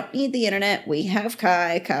 Kai. We don't need the internet. We have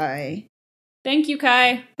Kai. Thank you,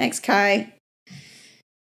 Kai. Thanks, Kai.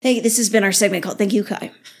 Hey, this has been our segment called Thank You,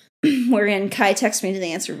 Kai. Wherein Kai texts me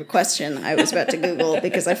the answer of a question I was about to Google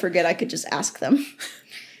because I forget I could just ask them.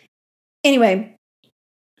 Anyway,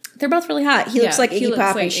 they're both really hot. He looks like Iggy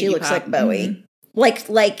Pop and she looks like Bowie.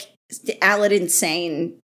 Mm-hmm. Like Aladdin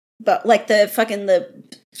Sane, but like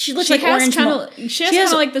she looks like orange. She has kind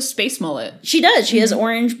of like the space mullet. She does. She has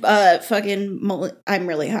orange fucking mullet. I'm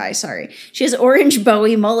really high, sorry. She has orange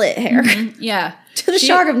Bowie mullet hair. Mm-hmm. Yeah. To the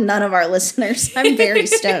shock of none of our listeners. I'm very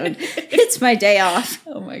stoned. It's my day off.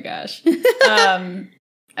 Oh my gosh.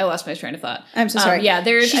 I lost my train of thought. I'm so sorry. Yeah,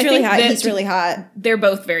 she's really hot. He's really hot. They're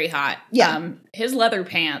both very hot. Yeah. His leather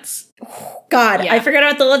pants. God, yeah. I forgot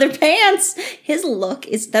about the leather pants. His look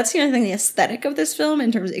that's the only thing, the aesthetic of this film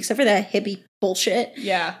except for that hippie bullshit.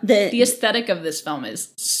 Yeah. The aesthetic of this film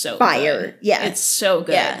is so fire. Good. Yeah. It's so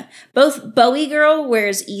good. Yeah. Both Bowie girl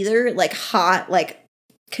wears either like hot, like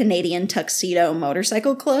Canadian tuxedo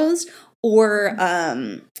motorcycle clothes or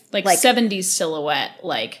like 70s silhouette,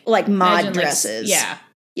 like mod dresses. Yeah.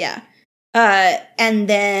 Yeah. And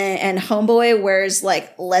Homeboy wears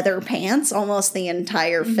like leather pants almost the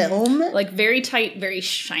entire film. Like very tight, very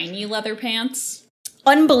shiny leather pants.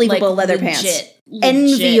 Unbelievable leather pants.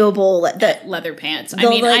 Enviable leather pants. I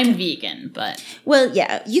mean, I'm vegan, but well,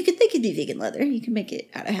 yeah, they could be vegan leather. You can make it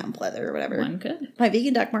out of hemp leather or whatever. One could. My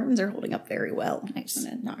vegan Doc Martens are holding up very well. Nice.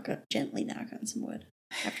 I'm gonna gently knock on some wood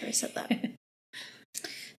after I said that.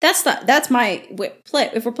 That's my play.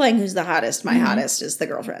 If we're playing who's the hottest, my hottest is the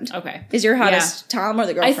girlfriend. Okay. Is your hottest Tom or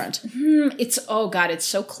the girlfriend? It's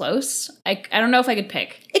so close. I don't know if I could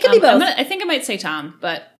pick. It could be both. I think I might say Tom,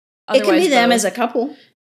 but it can be them as a couple.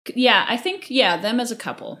 Yeah, I think them as a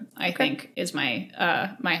couple. I think is my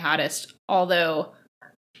my hottest. Although,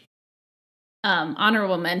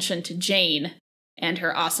 honorable mention to Jane and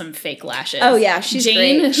her awesome fake lashes. Oh yeah, she's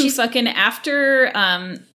Jane, great. She's fucking after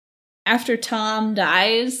Tom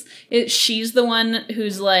dies, she's the one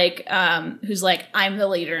who's like, I'm the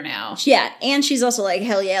leader now. Yeah, and she's also like,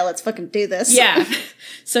 hell yeah, let's fucking do this. Yeah.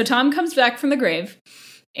 So Tom comes back from the grave,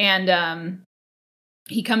 and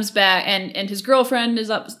he comes back, and his girlfriend is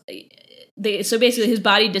up. So basically, his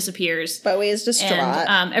body disappears. Bowie is distraught.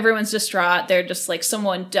 And everyone's distraught. They're just like,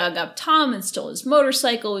 someone dug up Tom and stole his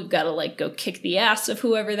motorcycle. We've got to like go kick the ass of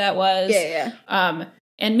whoever that was. Yeah.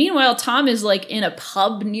 And meanwhile, Tom is like in a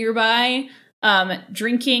pub nearby,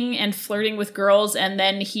 drinking and flirting with girls, and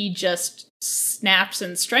then he just snaps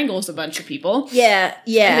and strangles a bunch of people. Yeah.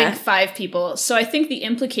 I think 5 people. So I think the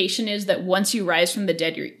implication is that once you rise from the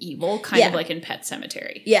dead, you're evil, kind of like in Pet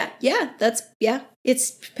Sematary. Yeah.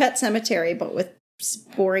 It's Pet Sematary, but with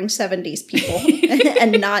boring 70s people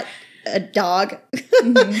and not a dog.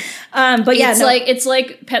 Mm-hmm. But yeah, it's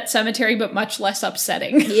like Pet Sematary, but much less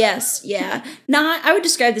upsetting. Yes, yeah. I would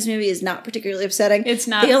describe this movie as not particularly upsetting. It's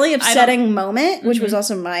not. The only upsetting moment, which was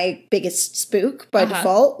also my biggest spook by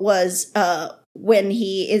default, was when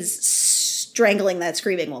he is strangling that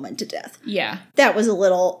screaming woman to death. Yeah. That was a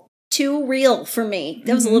little too real for me.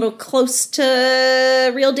 That was a little close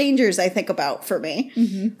to real dangers I think about for me.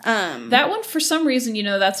 Mm-hmm. That one, for some reason,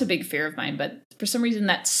 that's a big fear of mine, but for some reason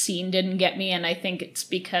that scene didn't get me, and I think it's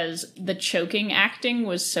because the choking acting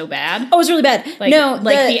was so bad. Oh, it was really bad.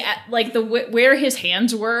 Where his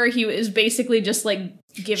hands were, he was basically just like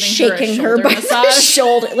shaking her by the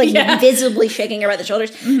shoulder, like visibly shaking her by the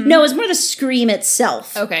shoulders. No, it was more the scream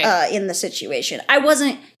itself. Okay. In the situation, I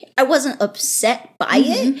wasn't upset by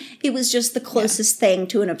it. It was just the closest thing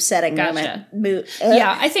to an upsetting moment.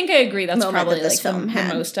 Yeah, I think I agree. That's probably like the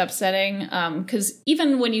most upsetting. Because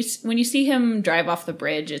even when you see him drive off the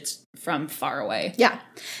bridge, it's from far away. Yeah,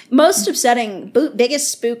 most upsetting,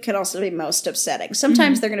 biggest spook can also be most upsetting.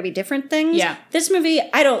 Sometimes they're going to be different things. Yeah, this movie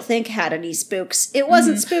I don't think had any spooks. It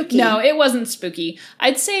wasn't spooky. No, it wasn't spooky.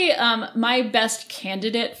 I'd say my best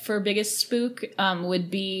candidate for biggest spook would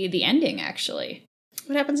be the ending, actually.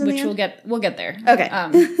 What happens in the end? We'll get there. Okay.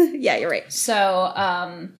 Yeah, you're right.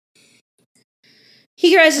 So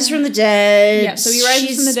he rises from the dead. Yeah, so he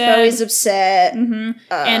rises from the dead. Bowie's upset.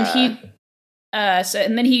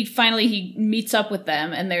 And then he meets up with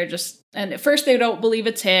them, and they're just, and at first they don't believe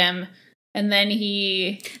it's him. And then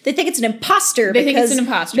they think it's an imposter.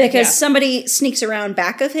 Because somebody sneaks around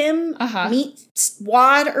back of him, Meat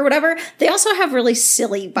Wad or whatever. They also have really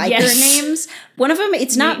silly biker names. One of them,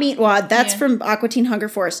 it's not Meat Wad. That's from Aqua Teen Hunger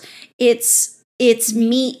Force. It's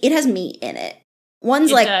meat. It has meat in it.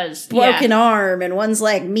 One's broken arm, and one's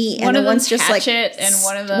like meat, and one's just Hatchet, and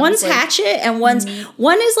one of them one's Hatchet, and one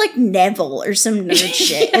is like Neville or some nerd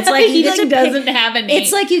shit. It's like he doesn't have a name.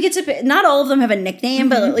 It's like you get to pick, not all of them have a nickname,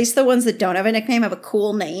 but at least the ones that don't have a nickname have a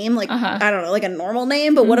cool name, like I don't know, like a normal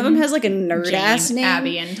name. But one of them has like a nerd ass name.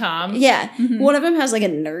 Abby and Tom. Yeah, one of them has like a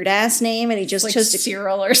nerd ass name, and he just chose to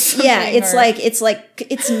Cyril or something. Yeah,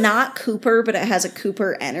 it's not Cooper, but it has a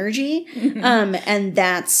Cooper energy, and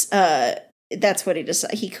that's what he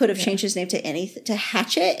decided. He could have changed his name to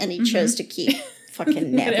Hatchet, and he chose to keep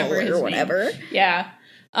fucking Neville or whatever. Name. Yeah.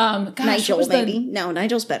 Nigel, maybe. No,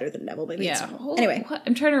 Nigel's better than Neville, maybe. Yeah. Anyway.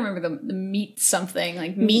 I'm trying to remember the meat something,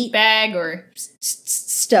 like meat bag or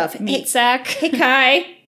stuff. Meat sack. Hey,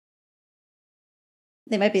 Kai.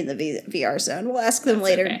 They might be in the VR zone. We'll ask them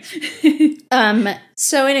later. Okay.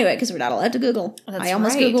 So anyway, because we're not allowed to Google. I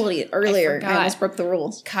almost Googled it earlier. I almost broke the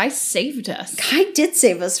rules. Kai saved us. Kai did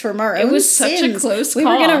save us from our own sins. It was such a close call. We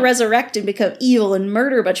were going to resurrect and become evil and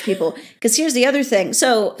murder a bunch of people. Because here's the other thing.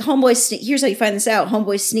 So here's how you find this out.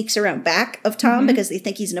 Homeboy sneaks around back of Tom because they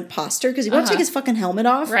think he's an imposter because he won't take his fucking helmet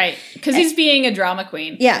off. Right. Because he's being a drama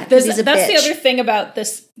queen. Yeah. That's the other thing about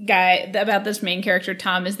this guy, about this main character,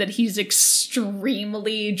 Tom, is that he's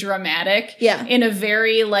extremely dramatic. Yeah. In a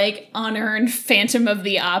very unearned Phantom of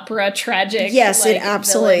the Opera tragic. Yes, it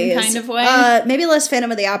absolutely is. Kind of way. Maybe less Phantom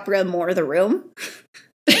of the Opera, more The Room.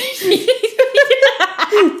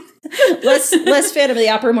 less Phantom of the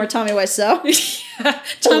Opera, more Tommy Wiseau.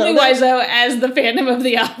 Tommy Wiseau as the Phantom of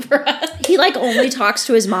the Opera. He only talks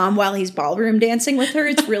to his mom while he's ballroom dancing with her.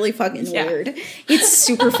 It's really fucking weird. It's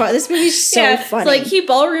super fun. This movie's so funny. It's he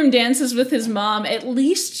ballroom dances with his mom at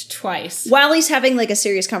least twice while he's having a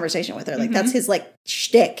serious conversation with her. That's his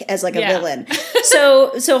shtick as a villain.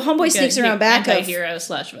 So homeboy sneaks around back of hero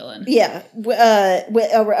 / villain. Yeah,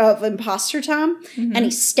 of imposter Tom, and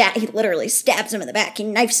he literally stabs him in the back. He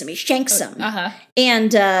knifes him. He shanks him.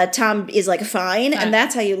 And Tom is fine, and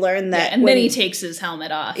that's how you learn that. Yeah, and then he takes his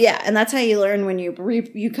helmet off. Yeah, and that's how you learn when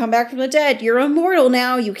you come back from the dead. You're immortal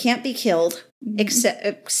now. You can't be killed,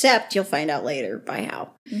 except you'll find out later by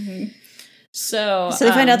how. So they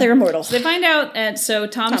find out they're immortal. So they find out, and so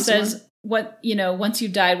Tom says, once you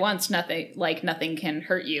died once, nothing can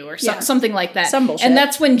hurt you, or something like that. Some bullshit. And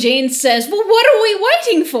that's when Jane says, well, what are we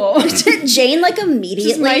waiting for? Jane,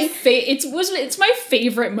 immediately. It's my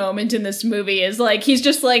favorite moment in this movie is, he's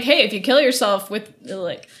just hey, if you kill yourself with,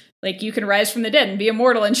 you can rise from the dead and be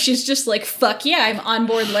immortal. And she's just fuck yeah, I'm on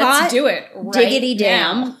board. Let's do it. Right diggity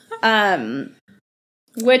now. Damn.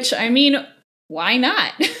 Which, why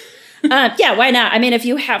not? Yeah, why not? If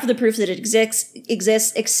you have the proof that it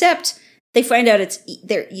exists, except they find out it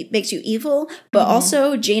makes you evil, but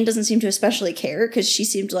also Jane doesn't seem to especially care because she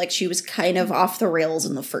seemed like she was kind of off the rails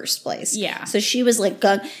in the first place. Yeah. So she was what's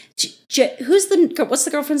the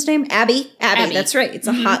girlfriend's name? Abby. That's right. It's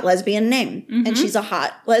a hot lesbian name. And she's a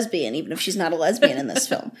hot lesbian, even if she's not a lesbian in this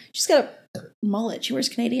film. She's got a mullet. She wears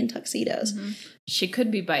Canadian tuxedos. She could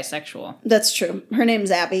be bisexual. That's true. Her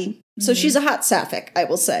name's Abby. So she's a hot sapphic, I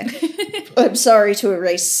will say. I'm sorry to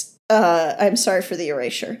erase I'm sorry for the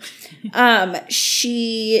erasure. I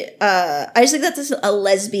just think that's a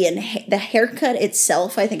lesbian. The haircut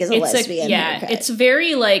itself, I think, is a lesbian haircut. It's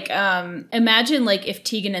very like, imagine like if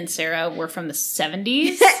Tegan and Sarah were from the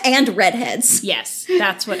 70s. And redheads. Yes,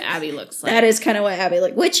 that's what Abby looks like. That is kind of what Abby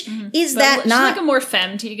looks, which is but that not... She's like a more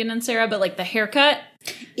femme Tegan and Sarah, but like the haircut.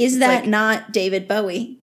 Is that like, not David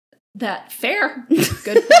Bowie? That fair.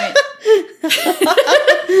 Good point.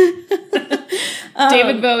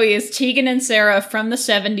 David Bowie is Tegan and Sarah from the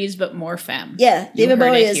 70s, but more femme. Yeah, David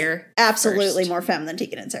Bowie is absolutely more femme than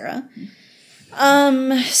Tegan and Sarah.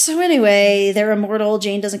 So anyway, they're immortal.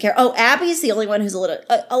 Jane doesn't care. Oh, Abby's the only one who's a lot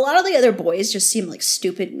of the other boys just seem like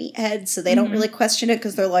stupid meatheads, so they don't really question it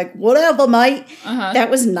because they're like, whatever, mate. That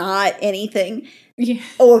was not anything. Yeah.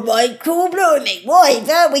 Oh, my cool blimey. Why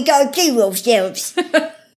don't we go kill ourselves?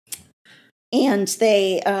 And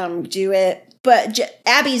they do it. But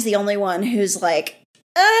Abby's the only one who's like,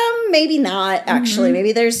 maybe not, actually.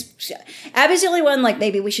 Maybe there's... Abby's the only one, like,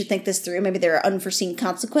 maybe we should think this through. Maybe there are unforeseen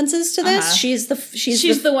consequences to this. She's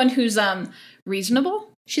the one who's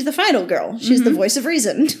reasonable. She's the final girl. She's the voice of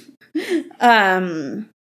reason.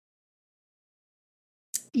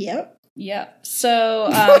 Yep. Yep. So, a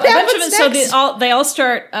bunch of it... So they all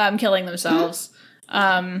start killing themselves.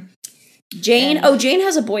 Jane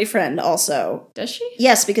has a boyfriend also. Does she?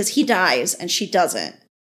 Yes, because he dies and she doesn't.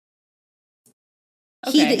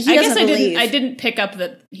 Okay. He doesn't believe. I didn't pick up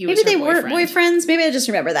that he was Maybe they weren't boyfriends. Maybe I just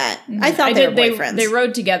remember that. I thought they were boyfriends. They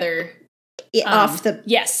rode together. Off the...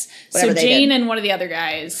 Yes. So Jane and one of the other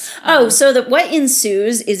guys. So what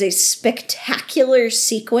ensues is a spectacular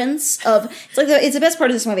sequence of... It's the best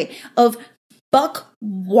part of this movie. Of buck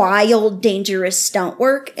wild, dangerous stunt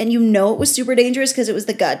work, and you know it was super dangerous because it was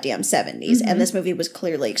the goddamn 70s, and this movie was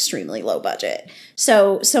clearly extremely low budget.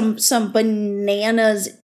 So some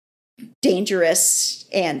bananas dangerous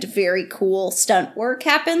and very cool stunt work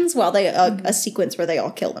happens while they a sequence where they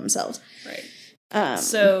all kill themselves. Right.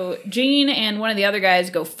 So Jane and one of the other guys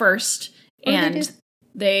go first, and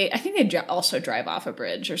I think they also drive off a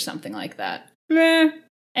bridge or something like that.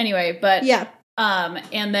 Anyway, but yeah.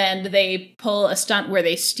 And then they pull a stunt where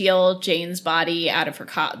they steal Jane's body out of her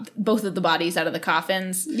both of the bodies out of the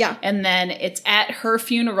coffins. Yeah. And then it's at her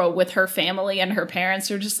funeral with her family, and her parents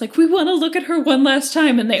are just like, we want to look at her one last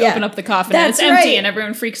time. And they open up the coffin and it's empty and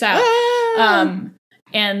everyone freaks out.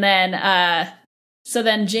 And then, so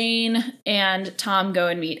then Jane and Tom go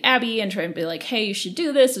and meet Abby and try and be like, hey, you should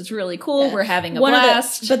do this. It's really cool. Yeah. We're having a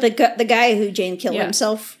blast. But the guy who Jane killed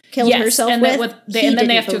herself and with, and then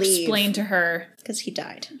they have to explain to her. Because he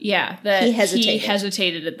died. Yeah. That he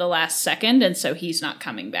hesitated at the last second, and so he's not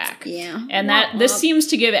coming back. Yeah. And this seems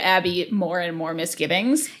to give Abby more and more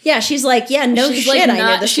misgivings. Yeah, she's like, shit, I know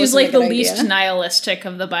this she's like the least nihilistic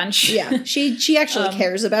of the bunch. Yeah. She actually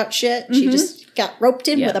cares about shit. She just got roped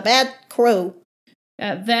in with a bad crow.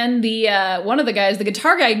 Then the one of the guys, the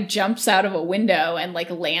guitar guy, jumps out of a window and like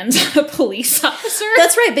lands on a police officer.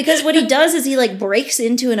 That's right, because what he does is he like breaks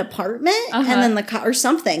into an apartment and then or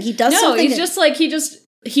something. He does something. No, he's just like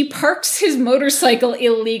he parks his motorcycle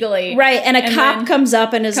illegally. Right, and a cop comes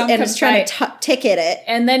up and is trying to ticket it.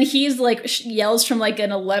 And then he's like yells from like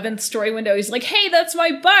an 11th story window. He's like, "Hey, that's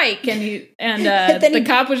my bike!" And the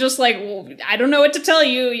cop was just like, well, "I don't know what to tell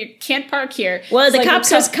you. You can't park here." Well, the cop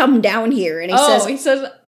says, "Come down here," and he says,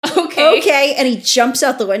 "Okay," and he jumps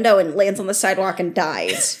out the window and lands on the sidewalk and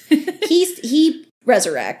dies. He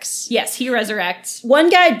resurrects. Yes, he resurrects.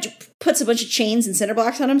 One guy puts a bunch of chains and cinder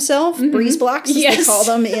blocks on himself, breeze blocks, as they call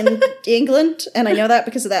them in England, and I know that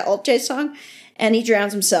because of that Alt J song, and he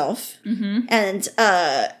drowns himself. And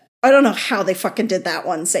I don't know how they fucking did that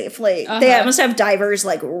one safely. They must have divers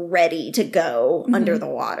like ready to go under the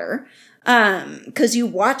water. Because you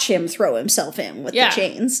watch him throw himself in with the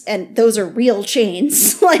chains, and those are real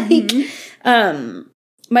chains.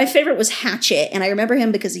 My favorite was Hatchet, and I remember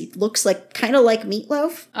him because he looks like kind of like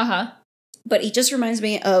Meatloaf. But he just reminds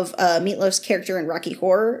me of Meatloaf's character in Rocky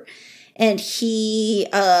Horror. And he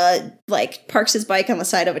like parks his bike on the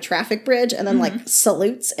side of a traffic bridge and then like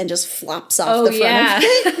salutes and just flops off the front of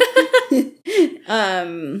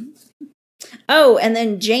it. And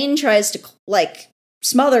then Jane tries to like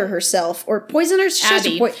smother herself or poison herself.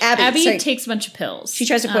 Abby takes a bunch of pills. She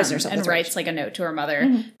tries to poison herself and writes like a note to her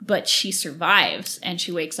mother, but she survives and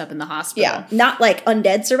she wakes up in the hospital. Yeah, not like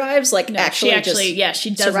undead survives. Like no, she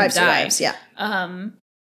doesn't die. Survives, yeah.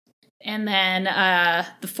 And then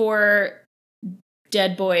the 4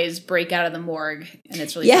 dead boys break out of the morgue, and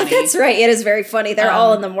it's really funny. That's right. It is very funny. They're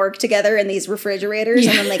all in the morgue together in these refrigerators,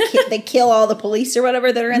 and then they kill all the police or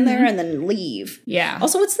whatever that are in there, and then leave. Yeah.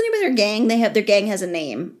 Also, what's the name of their gang? Their gang has a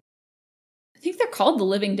name. think they're called the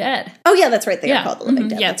Living Dead. Oh, yeah, that's right. They are called the Living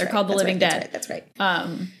Dead. Yeah, that's they're called the Living Dead. That's right.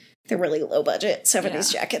 They're really low budget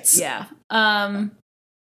 70s jackets. Yeah.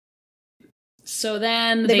 So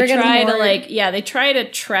then they try to they try to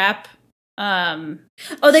trap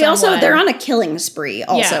they're on a killing spree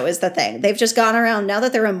also is the thing. They've just gone around, now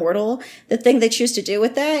that they're immortal, the thing they choose to do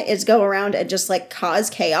with that is go around and just like cause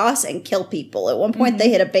chaos and kill people. At one point they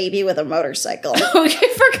hit a baby with a motorcycle. Oh, I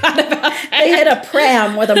forgot about that. They hit a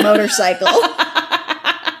pram with a motorcycle.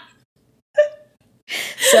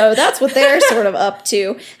 So that's what they're sort of up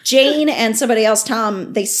to. Jane and somebody else,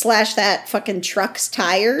 Tom, they slash that fucking truck's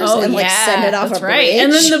tires and like send it off a bridge.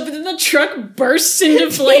 And then the truck bursts into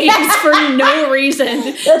flames for no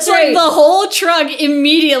reason. That's right. Like the whole truck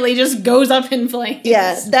immediately just goes up in flames.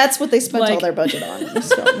 Yeah, that's what they spent all their budget on in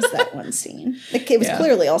this film, is that one scene. It was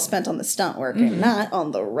clearly all spent on the stunt work and not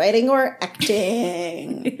on the writing or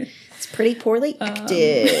acting. It's pretty poorly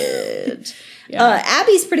acted.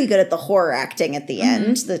 Abby's pretty good at the horror acting at the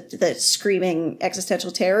end, the screaming existential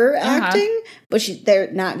terror acting, but they're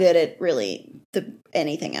not good at really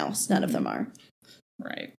anything else. None of them are.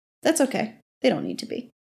 Right. That's okay. They don't need to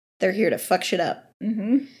be. They're here to fuck shit up,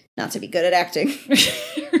 not to be good at acting.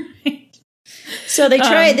 So they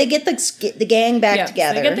get the gang back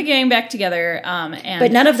together. So they get the gang back together,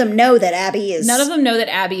 but none of them know that Abby is... None of them know that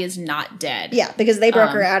Abby is not dead. Yeah, because they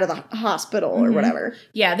broke her out of the hospital or whatever.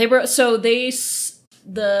 Yeah,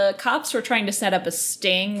 the cops were trying to set up a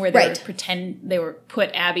sting where they were put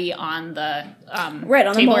Abby on the on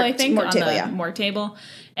the table, morgue, I think, morgue on table, the morgue table.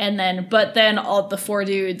 And then all the 4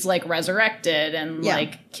 dudes like resurrected and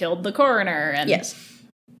like killed the coroner and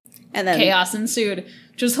and then chaos ensued.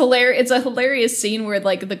 Which was hilarious. It's a hilarious scene where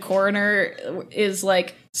like the coroner is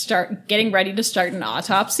like getting ready to start an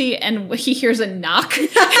autopsy, and he hears a knock, and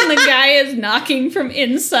the guy is knocking from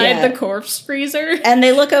inside the corpse freezer. And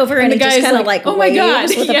they look over, and he just kind of like oh my God,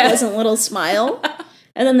 waves with a pleasant little smile,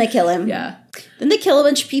 and then they kill him. Yeah. Then they kill a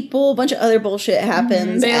bunch of people. A bunch of other bullshit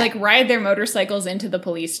happens. They like ride their motorcycles into the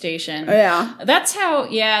police station. Yeah. That's how.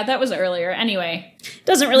 Yeah, that was earlier. Anyway.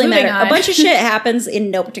 Doesn't really matter. A bunch of shit happens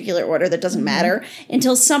in no particular order that doesn't matter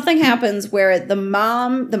until something happens where the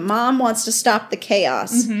mom wants to stop the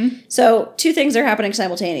chaos. So 2 things are happening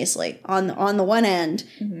simultaneously. On the one end,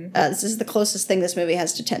 this is the closest thing this movie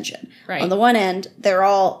has to tension. Right. On the one end, they're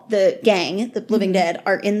all, the gang, the Living Dead,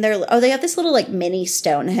 are in their, they have this little like mini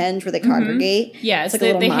Stonehenge where they congregate. Yeah, it's like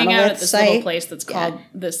they hang out at this little place that's called,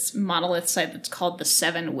 this monolith site that's called the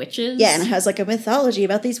 7 Witches. Yeah, and it has like a mythology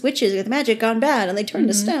about these witches with magic gone bad, and they turn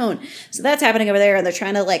to stone. So that's happening over there, and they're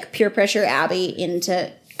trying to like peer pressure Abby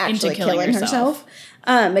into actually killing herself.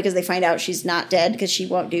 Because they find out she's not dead because she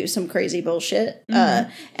won't do some crazy bullshit. And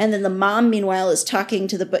then the mom, meanwhile, is talking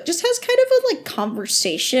to just has kind of a like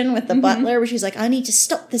conversation with the butler where she's like, I need to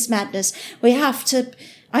stop this madness.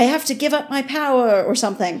 I have to give up my power or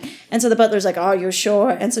something. And so the butler's like, oh, you're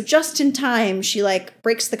sure? And so just in time, she like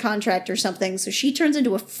breaks the contract or something. So she turns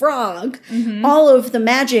into a frog. All of the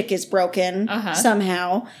magic is broken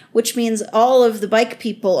somehow, which means all of the bike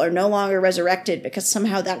people are no longer resurrected because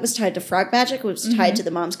somehow that was tied to frog magic, which was tied to the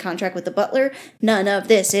mom's contract with the butler. None of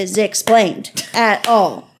this is explained at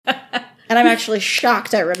all. And I'm actually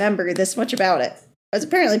shocked I remember this much about it. I was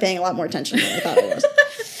apparently paying a lot more attention than I thought I was.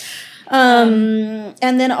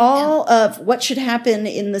 And then all of what should happen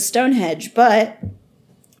in the Stonehenge, but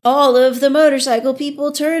all of the motorcycle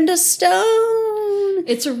people turn to stone.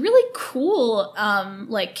 It's a really cool,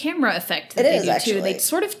 like camera effect that they do too. They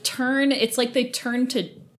sort of turn. It's like they turn to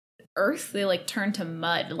earth. They like turn to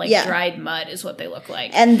mud, like dried mud is what they look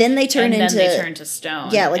like. And then they turn they turn to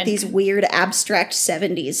stone. Yeah, like these weird abstract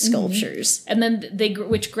 70s sculptures. And then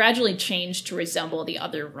which gradually change to resemble the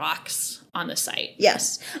other rocks on the site.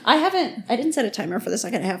 Yes. I didn't set a timer for the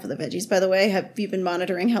second half of the veggies, by the way. Have you been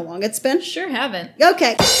monitoring how long it's been? Sure haven't.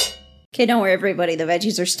 Okay, don't worry, everybody. The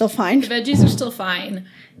veggies are still fine. The veggies are still fine.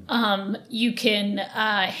 You can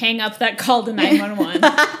hang up that call to 911.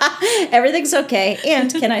 Everything's okay. And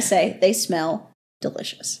can I say, they smell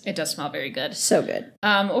delicious. It does smell very good. So good.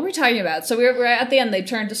 What were we talking about? So we're at the end. They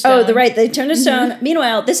turned to stone. Oh, they turned to stone.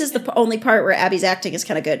 Meanwhile, this is the only part where Abby's acting is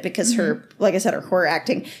kind of good because her, like I said, her horror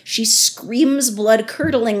acting, she screams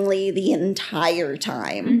blood-curdlingly the entire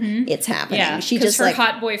time it's happening. Yeah, she just her like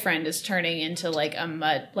hot boyfriend is turning into like a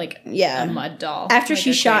mud, a mud doll. After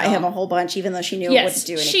she shot him a whole bunch, even though she knew it wouldn't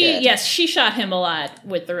do any good. Yes, she shot him a lot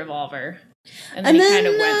with the revolver. And then he kind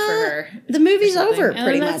of went for her. The movie's over,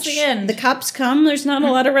 pretty much. The end. The cops come, there's not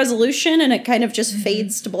a lot of resolution, and it kind of just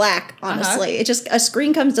fades to black, honestly. It just,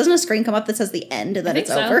 doesn't a screen come up that says the end and then it's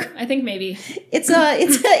over? I think maybe. It's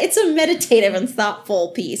a meditative and thoughtful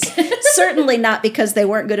piece. Certainly not because they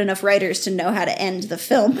weren't good enough writers to know how to end the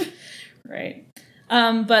film. Right.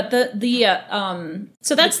 But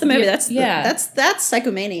so that's the movie. That's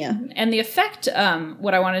Psychomania. And the effect,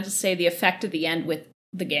 what I wanted to say, the effect at the end with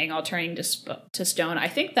the gang all turning to stone, I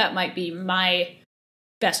think that might be my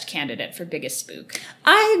best candidate for biggest spook.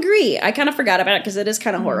 I agree. I kind of forgot about it because it is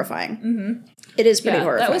kind of horrifying. Mm-hmm. It is pretty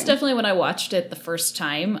horrifying. That was definitely when I watched it the first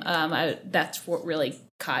time. That's what really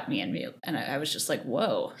caught me, and I was just like,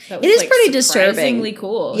 "Whoa!" That was, it is pretty disturbing. Surprisingly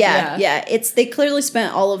cool. Yeah. They clearly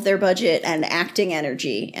spent all of their budget and acting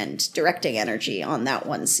energy and directing energy on that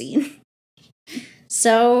one scene.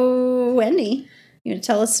 So, Wendy, you gonna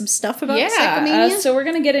tell us some stuff about Psychomania? So we're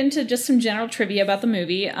gonna get into just some general trivia about the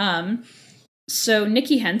movie. So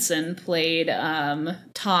Nicky Henson played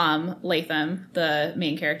Tom Latham, the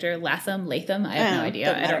main character. Latham? I have no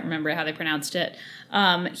idea. I don't remember how they pronounced it.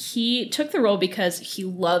 He took the role because he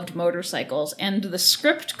loved motorcycles, and the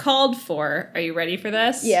script called for, are you ready for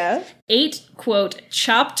this? Yeah. 8, quote,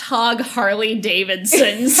 chopped hog Harley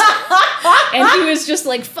Davidsons. And he was just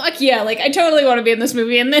like, fuck yeah, like, I totally want to be in this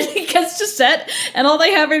movie. And then he gets to set, and all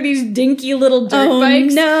they have are these dinky little dirt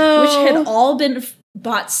bikes, which had all been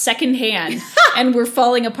bought secondhand and were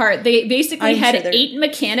falling apart. They basically had 8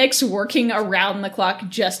 mechanics working around the clock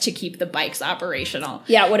just to keep the bikes operational.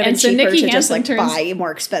 Yeah, it would have been cheaper to just buy more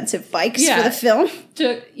expensive bikes for the film.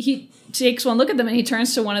 He takes one look at them and he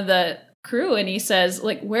turns to one of the crew and he says,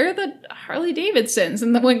 like, where are the Harley Davidsons?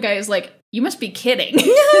 And the one guy is like, you must be kidding. Like,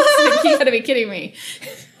 you gotta be kidding me.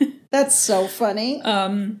 That's so funny.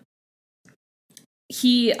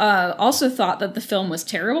 He also thought that the film was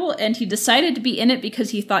terrible, and he decided to be in it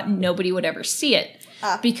because he thought nobody would ever see it.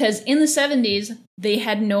 Because in the 70s, they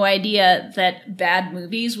had no idea that bad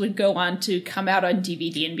movies would go on to come out on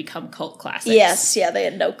DVD and become cult classics. Yes, yeah, they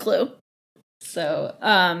had no clue. So,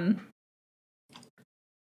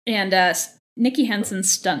 Nicky Henson's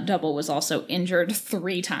stunt double was also injured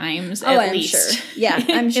 3 times at least. Sure. Yeah,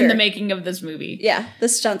 I'm sure. In the making of this movie. Yeah, the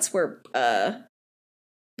stunts were,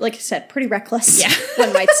 like I said, pretty reckless,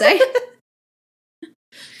 one might say.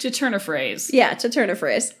 To turn a phrase. Yeah, to turn a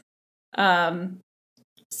phrase.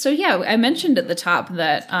 So yeah, I mentioned at the top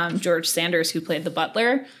that George Sanders, who played the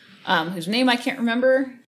butler, whose name I can't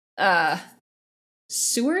remember,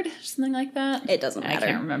 Seward, something like that. It doesn't matter. I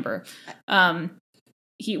can't remember.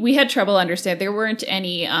 We had trouble understanding. There weren't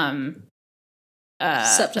any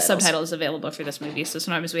subtitles available for this movie, so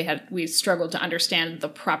sometimes we struggled to understand the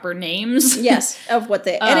proper names. Yes, of what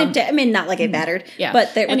they and it, I mean, not like it mattered. Yeah,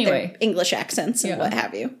 but with their English accents and what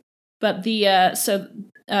have you. But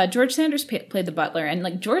George Sanders played the butler, and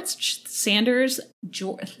like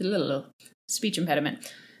speech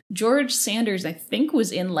impediment. George Sanders, I think,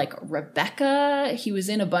 was in like Rebecca. He was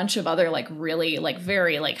in a bunch of other like really like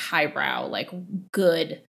very like highbrow like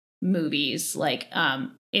good movies like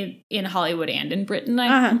in Hollywood and in Britain.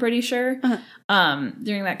 I'm pretty sure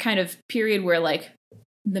during that kind of period where like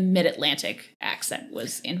the Mid-Atlantic accent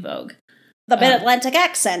was in vogue. The Mid-Atlantic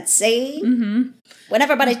accent, see? Mm-hmm. When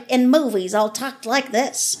everybody in movies all talked like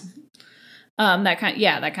this. That kind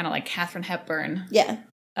of like Katharine Hepburn. Yeah.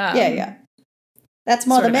 Yeah. That's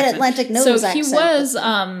more the Mid-Atlantic news accent.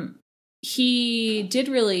 So he did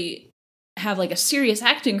really have like a serious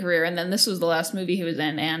acting career, and then this was the last movie he was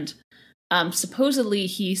in, and supposedly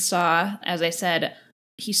he saw, as I said,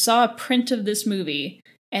 he saw a print of this movie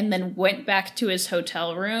and then went back to his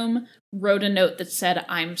hotel room, wrote a note that said,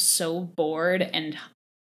 "I'm so bored," and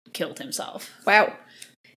killed himself. Wow.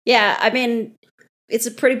 Yeah, I mean, it's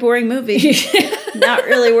a pretty boring movie. Not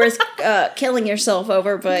really worth killing yourself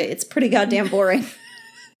over, but it's pretty goddamn boring.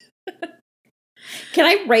 Can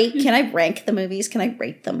I rank the movies? Can I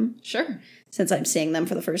rate them? Sure. Since I'm seeing them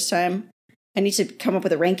for the first time, I need to come up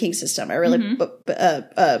with a ranking system. I really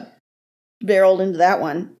barreled into that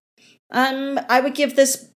one. I would give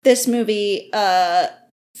this movie 5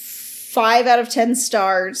 out of 10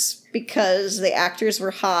 stars because the actors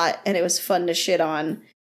were hot and it was fun to shit on.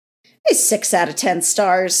 6 out of 10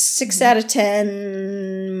 stars. 6 out of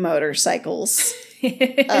 10 motorcycles.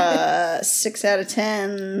 6 out of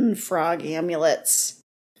 10 frog amulets.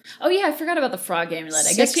 Oh yeah, I forgot about the frog amulet.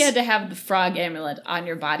 I guess you had to have the frog amulet on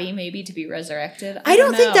your body maybe to be resurrected. I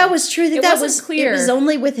don't think that was true. It wasn't clear. It was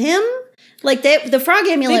only with him. Like the frog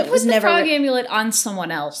amulet was never. The frog amulet on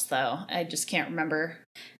someone else though. I just can't remember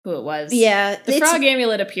who it was. Yeah. The frog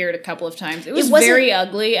amulet appeared a couple of times. It was very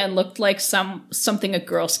ugly and looked like something a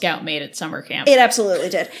Girl Scout made at summer camp. It absolutely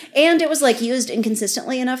did. And it was like used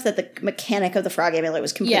inconsistently enough that the mechanic of the frog amulet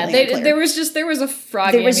was completely unclear. There was a frog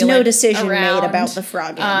amulet. There was no decision made about the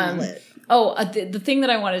frog amulet. The thing that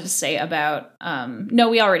I wanted to say about no,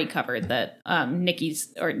 we already covered that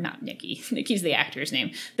Nikki's the actor's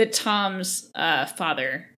name, that Tom's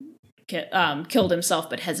father killed himself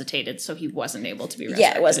but hesitated, so he wasn't able to be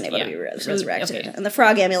resurrected. Yeah, it wasn't able to be resurrected. Okay. And the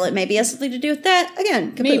frog amulet maybe has something to do with that.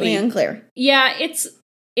 Again, completely unclear. Yeah, it's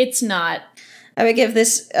not. I would give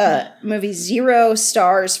this movie 0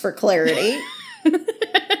 stars for clarity.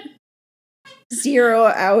 0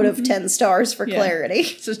 out of 10 stars for clarity.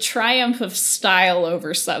 It's a triumph of style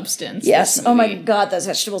over substance. Yes. Oh my God, those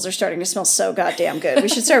vegetables are starting to smell so goddamn good. We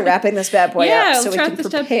should start wrapping this bad boy up so we can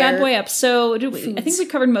prepare. Bad boy up. So I think we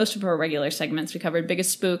covered most of our regular segments. We covered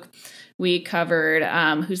Biggest Spook. We covered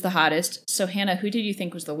Who's the Hottest. So Hannah, who did you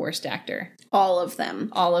think was the worst actor? All of them.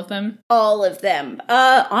 All of them? All of them.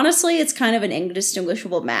 Honestly, it's kind of an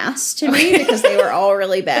indistinguishable mass to me because they were all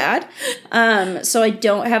really bad. So I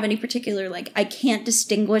don't have any particular, I can't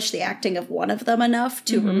distinguish the acting of one of them enough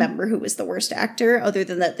to remember who was the worst actor, other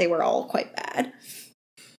than that they were all quite bad.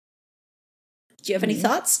 Do you have any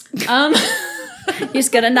thoughts? You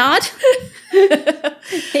just gonna nod?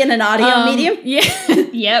 In an audio medium? Yeah.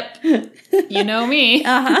 Yep. You know me.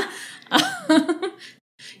 Uh-huh.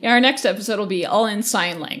 Our next episode will be all in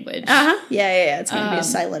sign language. Uh-huh. Yeah. It's going to be a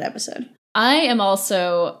silent episode. I am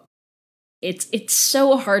also... It's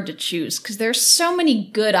so hard to choose because there's so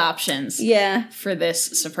many good options for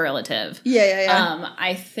this superlative. Yeah.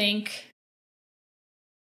 I think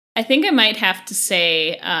I might have to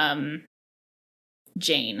say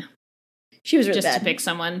Jane. She was really just bad. To pick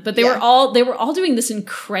someone, but they were all doing this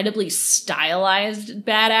incredibly stylized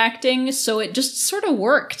bad acting, so it just sort of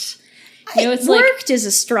worked. It worked is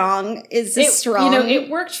a strong. It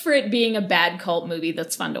worked for it being a bad cult movie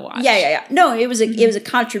that's fun to watch. Yeah. No, it was a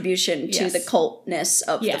contribution to the cultness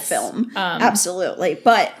of the film. Absolutely,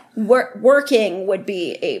 but working would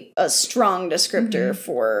be a strong descriptor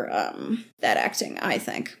for that acting. I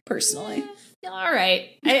think personally. All right.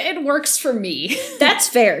 It works for me. That's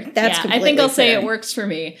fair. That's completely I think I'll say fair. it works for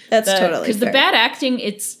me. That's totally fair. Because the bad acting,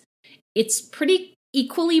 it's pretty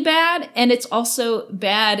equally bad, and it's also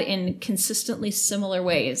bad in consistently similar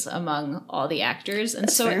ways among all the actors.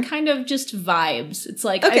 And so it kind of just vibes. It's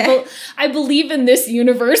like, I believe in this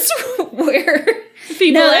universe where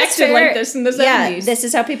people acted like this in the 70s. Yeah, this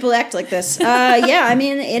is how people act like this. I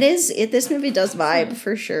mean, this movie does vibe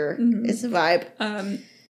for sure. Mm-hmm. It's a vibe.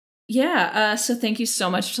 So thank you so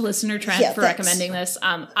much to listener Trent for recommending this.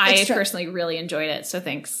 I personally really enjoyed it, so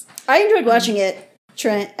thanks. I enjoyed watching it,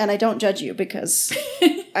 Trent, and I don't judge you because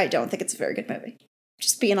I don't think it's a very good movie.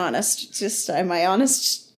 Just being honest. I'm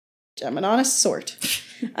an honest sort.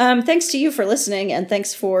 Thanks to you for listening, and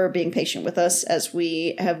thanks for being patient with us as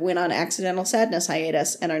we have went on accidental sadness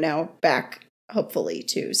hiatus and are now back, hopefully,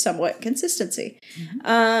 to somewhat consistency.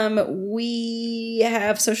 Mm-hmm. We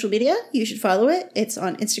have social media. You should follow it. It's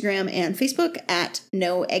on Instagram and Facebook at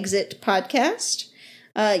No Exit Podcast.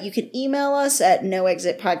 You can email us at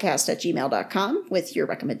noexitpodcast@gmail.com with your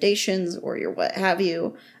recommendations or your what have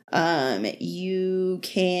you. You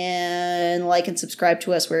can like and subscribe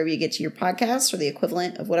to us wherever you get to your podcasts or the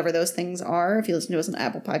equivalent of whatever those things are. If you listen to us on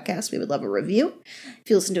Apple Podcasts, we would love a review. If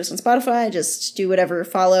you listen to us on Spotify, just do whatever,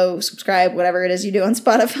 follow, subscribe, whatever it is you do on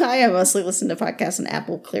Spotify. I mostly listen to podcasts on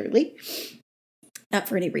Apple, clearly. Not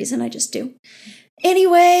for any reason, I just do.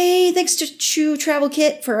 Anyway, thanks to Travel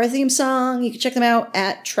Kit for our theme song. You can check them out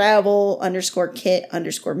at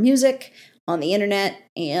travel_kit_music on the internet,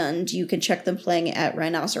 and you can check them playing at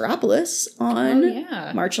Rhinoceropolis on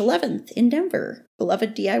March 11th in Denver.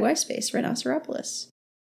 Beloved DIY space, Rhinoceropolis.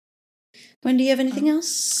 Gwen, do you have anything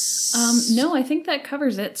else? No, I think that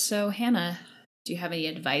covers it. So, Hannah, do you have any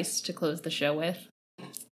advice to close the show with?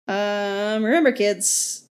 Remember,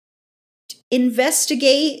 kids,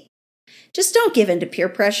 investigate. Just don't give in to peer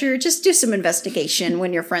pressure. Just do some investigation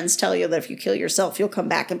when your friends tell you that if you kill yourself, you'll come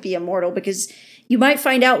back and be immortal, because you might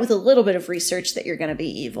find out with a little bit of research that you're going to be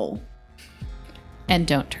evil. And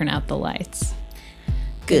don't turn out the lights.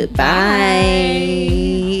 Goodbye.